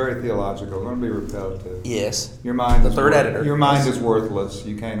 guy, very theological, going to be repetitive. Yes. Your mind, the third editor. Your mind is worthless.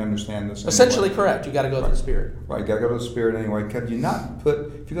 You can't understand this. Essentially anyway. correct. You got to go to the Spirit. Right, you got to go to the Spirit anyway. Could you not put,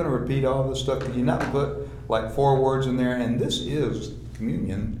 if you're going to repeat all this stuff, could you not put like 4 words in there? And this is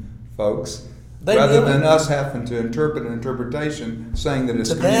communion, folks. Rather than us having to interpret an interpretation saying that it's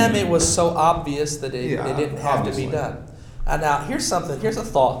to communion. them it was so obvious that it didn't have to be done. And now here's a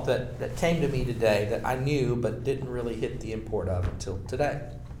thought that came to me today that I knew but didn't really hit the import of until today.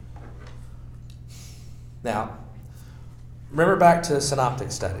 Now, remember back to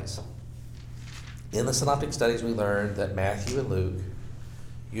synoptic studies. In the synoptic studies we learned that Matthew and Luke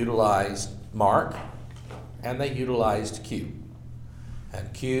utilized Mark and they utilized Q.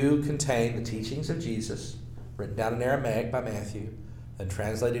 And Q contained the teachings of Jesus, written down in Aramaic by Matthew, then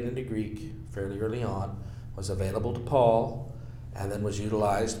translated into Greek fairly early on, was available to Paul, and then was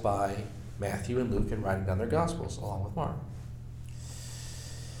utilized by Matthew and Luke in writing down their Gospels, along with Mark.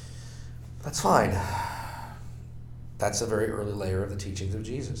 That's fine. That's a very early layer of the teachings of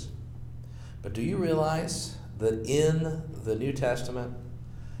Jesus. But do you realize that in the New Testament,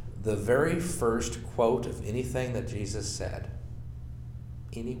 the very first quote of anything that Jesus said,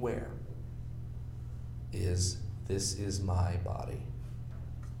 anywhere, is, "This is my body"?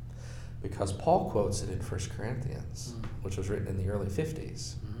 Because Paul quotes it in 1 Corinthians, which was written in the early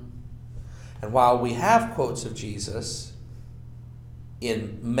 50s. And while we have quotes of Jesus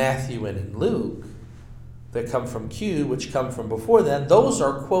in Matthew and in Luke that come from Q, which come from before then, those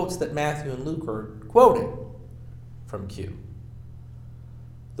are quotes that Matthew and Luke are quoting from Q.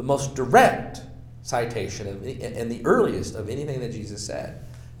 The most direct citation and the earliest of anything that Jesus said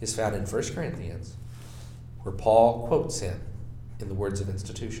is found in 1 Corinthians, where Paul quotes him in the words of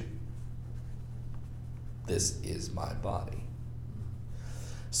institution. "This is my body."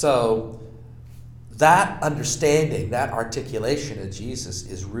 So that understanding, that articulation of Jesus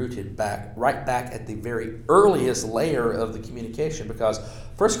is rooted right back at the very earliest layer of the communication, because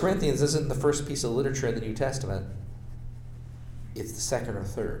 1 Corinthians isn't the first piece of literature in the New Testament. It's the second or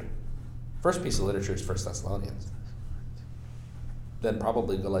third. First piece of literature is 1 Thessalonians. Then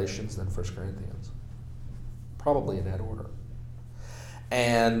probably Galatians, then 1 Corinthians. Probably in that order.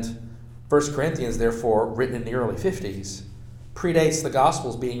 And 1 Corinthians, therefore, written in the early 50s, predates the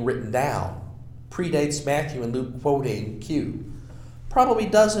Gospels being written down, predates Matthew and Luke quoting Q. Probably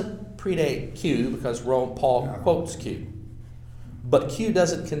doesn't predate Q because Paul quotes Q. But Q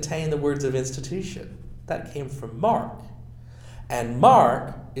doesn't contain the words of institution. That came from Mark. And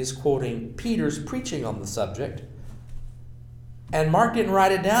Mark is quoting Peter's preaching on the subject, and Mark didn't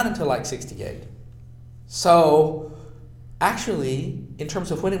write it down until like 68. So, actually, in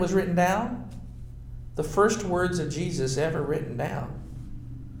terms of when it was written down, the first words of Jesus ever written down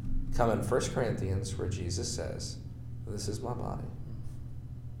come in 1 Corinthians, where Jesus says, "This is my body."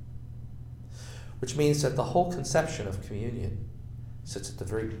 Which means that the whole conception of communion sits at the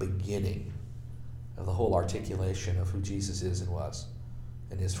very beginning of the whole articulation of who Jesus is and was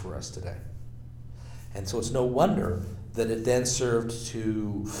and is for us today. And so it's no wonder that it then served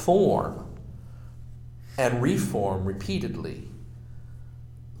to form and reform repeatedly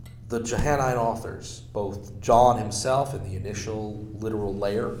the Johannine authors, both John himself in the initial literal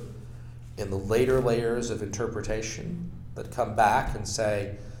layer, in the later layers of interpretation that come back and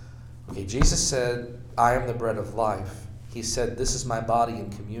say, okay, Jesus said, "I am the bread of life." He said, "This is my body in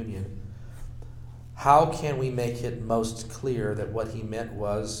communion." How can we make it most clear that what he meant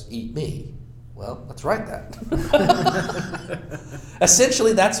was, "Eat me"? Well, let's write that.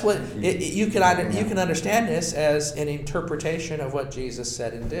 Essentially, that's what you can understand this as an interpretation of what Jesus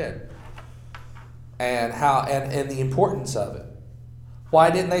said and did, and how and the importance of it. Why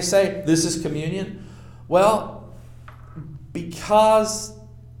didn't they say this is communion? Well, because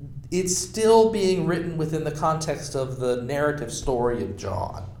it's still being written within the context of the narrative story of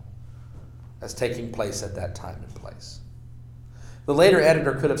John. as taking place at that time and place. The later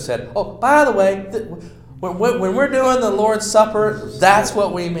editor could have said, oh, by the way, when we're doing the Lord's Supper, that's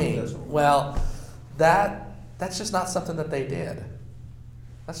what we mean. Well, that's just not something that they did.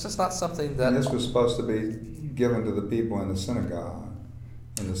 That's just not something that... And this was supposed to be given to the people in the synagogue.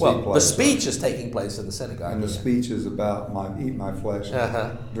 In the Well, the speech is taking place in the synagogue. And the yeah. speech is about eat my flesh,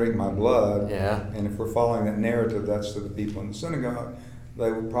 Uh-huh. drink my blood. Yeah. And if we're following that narrative, that's to the people in the synagogue.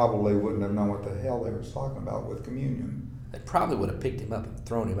 They probably wouldn't have known what the hell they were talking about with communion. They probably would have picked him up and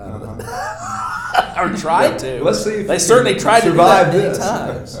thrown him out of the... Uh-huh. or tried to. Let's see if they we certainly can tried to do survive that many this.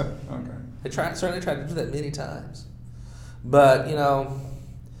 times. Okay. They certainly tried to do that many times. But,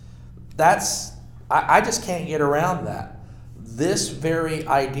 I just can't get around that. This very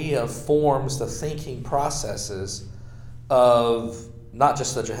idea forms the thinking processes of not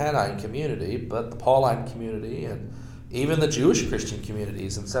just the Johannine community, but the Pauline community and even the Jewish Christian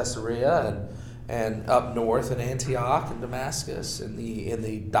communities in Caesarea and up north in Antioch and Damascus in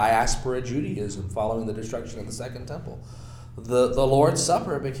the diaspora Judaism following the destruction of the Second Temple. The Lord's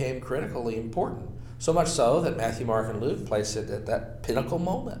Supper became critically important, so much so that Matthew, Mark, and Luke place it at that pinnacle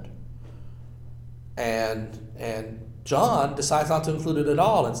moment. And John decides not to include it at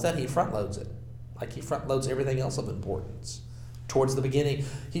all. Instead, he front loads it, like he front loads everything else of importance. Towards the beginning,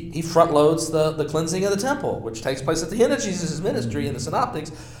 he front loads the cleansing of the temple, which takes place at the end of Jesus' ministry in the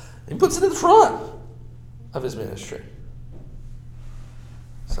Synoptics. He puts it in front of his ministry.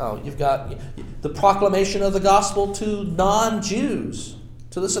 So you've got the proclamation of the gospel to non-Jews,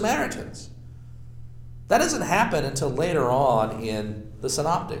 to the Samaritans. That doesn't happen until later on in the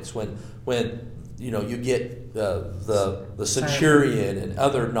Synoptics, when you get the centurion and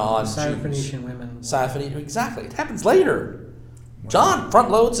other non-Jews. Syrophoenician women. Syrophoenician, exactly. It happens later. John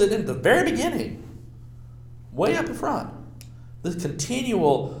front loads it in the very beginning, way up in front. The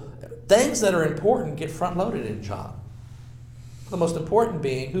continual things that are important get front loaded in John. The most important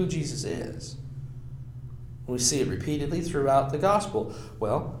being who Jesus is. We see it repeatedly throughout the gospel.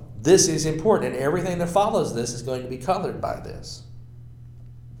 Well, this is important, and everything that follows this is going to be colored by this.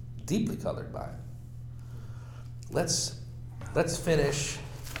 Deeply colored by it. Let's finish.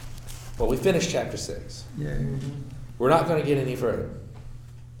 Well, we finished chapter 6. Yeah. We're not going to get any further.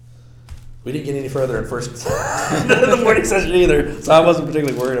 We didn't get any further in the morning session either, so I wasn't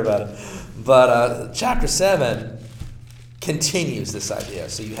particularly worried about it. But chapter 7 continues this idea,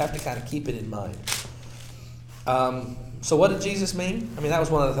 so you have to kind of keep it in mind. So what did Jesus mean? I mean, that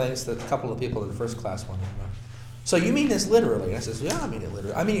was one of the things that a couple of people in the first class wanted to know. So you mean this literally? And I says, yeah, I mean it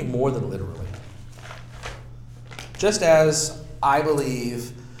literally. I mean it more than literally. Just as I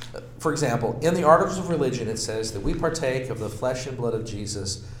believe, for example, in the Articles of Religion it says that we partake of the flesh and blood of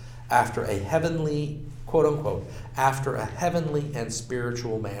Jesus after a heavenly, quote unquote, after a heavenly and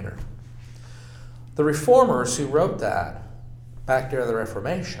spiritual manner. The reformers who wrote that back during the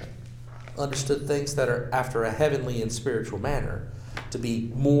Reformation understood things that are after a heavenly and spiritual manner to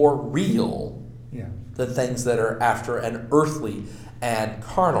be more real than things that are after an earthly and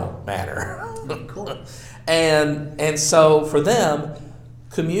carnal manner. And so for them,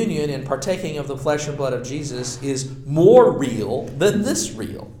 communion and partaking of the flesh and blood of Jesus is more real than this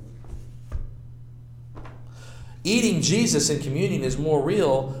real. Eating Jesus in communion is more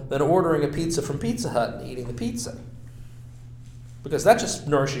real than ordering a pizza from Pizza Hut and eating the pizza. Because that just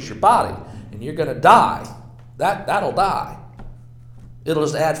nourishes your body, and you're going to die. That'll die. It'll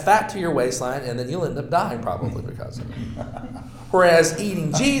just add fat to your waistline, and then you'll end up dying probably because of it. Whereas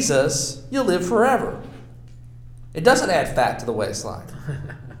eating Jesus, you'll live forever. It doesn't add fat to the waistline.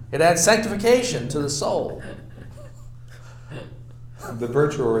 It adds sanctification to the soul. The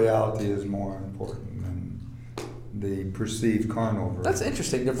virtual reality is more important than the perceived carnal version. That's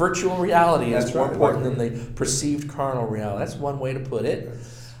interesting. The virtual reality is That's more right. important than the perceived carnal reality. That's one way to put it.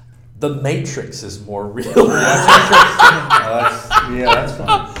 The Matrix is more real. That's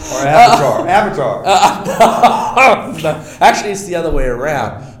fine. Or Avatar. No, actually, it's the other way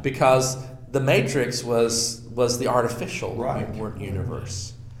around, because the Matrix was the artificial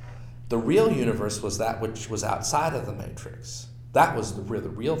universe. The real universe was that which was outside of the Matrix. That was where the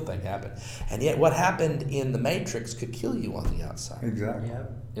real thing happened. And yet what happened in the Matrix could kill you on the outside. Exactly.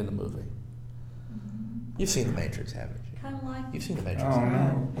 In the movie. You've seen the Matrix, haven't you? Kind of like. You've seen the Matrix. Oh,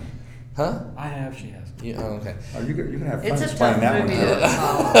 no. Huh? I have, she has. Okay. Oh, you're going to have fun It's a explaining tough that movie one. to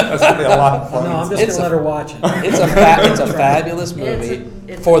follow. That's going to be a lot of fun. No, I'm just It's going to let her watch it. It's a fabulous movie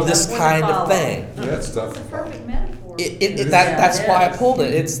It's for a this tough one to kind of follow. thing. That's tough. It's a perfect metaphor. That's Yeah, why I it is. pulled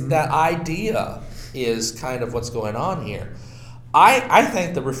it. It's that idea is kind of what's going on here. I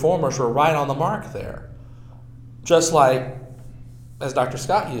think the reformers were right on the mark there. Just like, as Dr.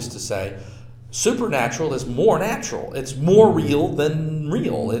 Scott used to say, Supernatural is more natural. It's more real than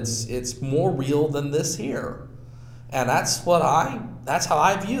real. It's more real than this here. And that's how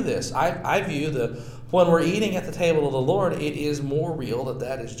I view this. I view when we're eating at the table of the Lord, it is more real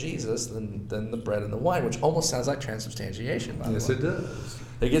that is Jesus than the bread and the wine, which almost sounds like transubstantiation, by the way. Yes, it does.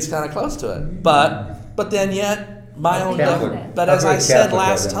 It gets kind of close to it. But then yet, my own... Catholic. But as I said Catholic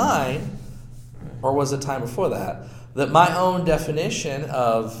last identity. time, or was it time before that my own definition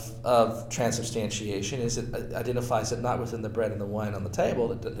of transubstantiation is it identifies it not within the bread and the wine on the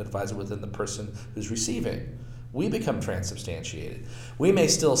table, it identifies it within the person who's receiving. We become transubstantiated. We may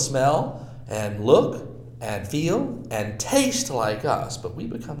still smell and look and feel and taste like us, but we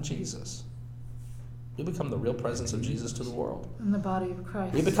become Jesus. We become the real presence of Jesus to the world. In the body of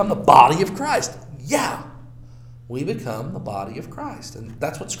Christ. We become the body of Christ. Yeah. We become the body of Christ. And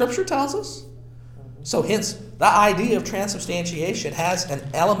that's what Scripture tells us. So hence, the idea of transubstantiation has an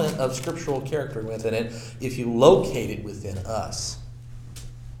element of scriptural character within it if you locate it within us.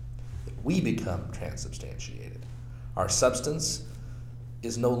 We become transubstantiated. Our substance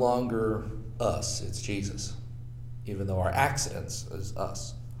is no longer us, it's Jesus. Even though our accidents is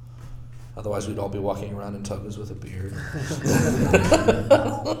us. Otherwise, we'd all be walking around in togas with a beard.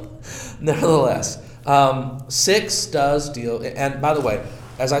 Nevertheless, 6 does deal, and by the way,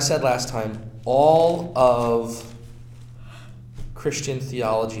 as I said last time, all of Christian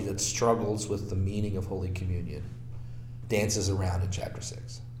theology that struggles with the meaning of Holy Communion dances around in chapter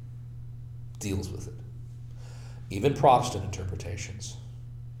 6, deals with it. Even Protestant interpretations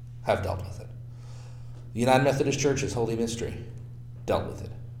have dealt with it. The United Methodist Church's Holy Mystery dealt with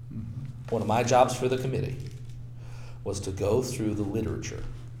it. One of my jobs for the committee was to go through the literature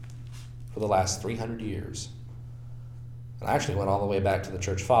for the last 300 years. And I actually went all the way back to the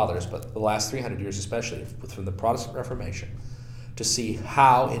Church Fathers, but the last 300 years especially, from the Protestant Reformation, to see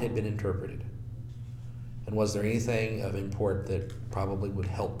how it had been interpreted. And was there anything of import that probably would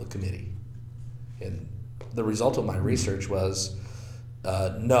help the committee? And the result of my research was,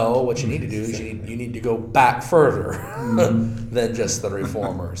 no, what you need to do is you need to go back further than just the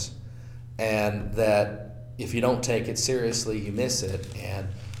Reformers. And that if you don't take it seriously, you miss it, and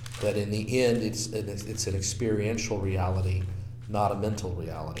that in the end it's an experiential reality, not a mental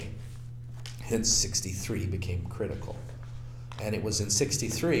reality. Hence 63 became critical. And it was in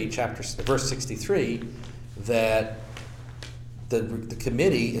 63, verse 63, that the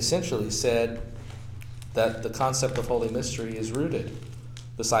committee essentially said that the concept of Holy Mystery is rooted.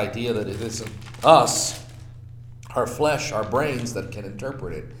 This idea that it isn't us, our flesh, our brains that can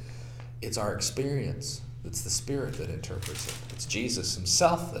interpret it. It's our experience. It's the Spirit that interprets it. It's Jesus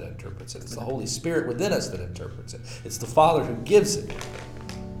himself that interprets it. It's the Holy Spirit within us that interprets it. It's the Father who gives it.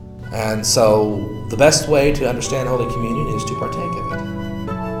 And so the best way to understand Holy Communion is to partake of it.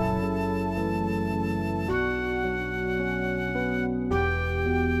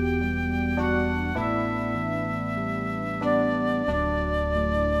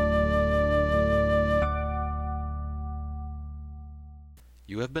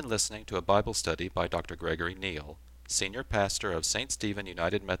 You have been listening to a Bible study by Dr. Gregory Neal, Senior Pastor of St. Stephen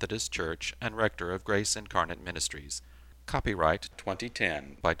United Methodist Church and Rector of Grace Incarnate Ministries. Copyright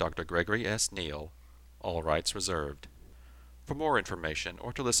 2010 by Dr. Gregory S. Neal. All rights reserved. For more information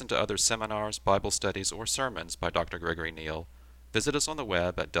or to listen to other seminars, Bible studies, or sermons by Dr. Gregory Neal, visit us on the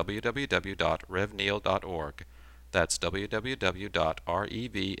web at www.revneal.org. That's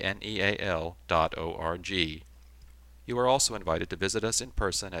www.revneal.org. You are also invited to visit us in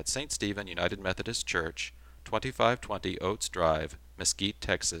person at St. Stephen United Methodist Church, 2520 Oates Drive, Mesquite,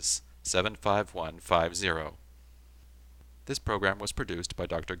 Texas, 75150. This program was produced by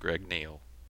Dr. Greg Neal.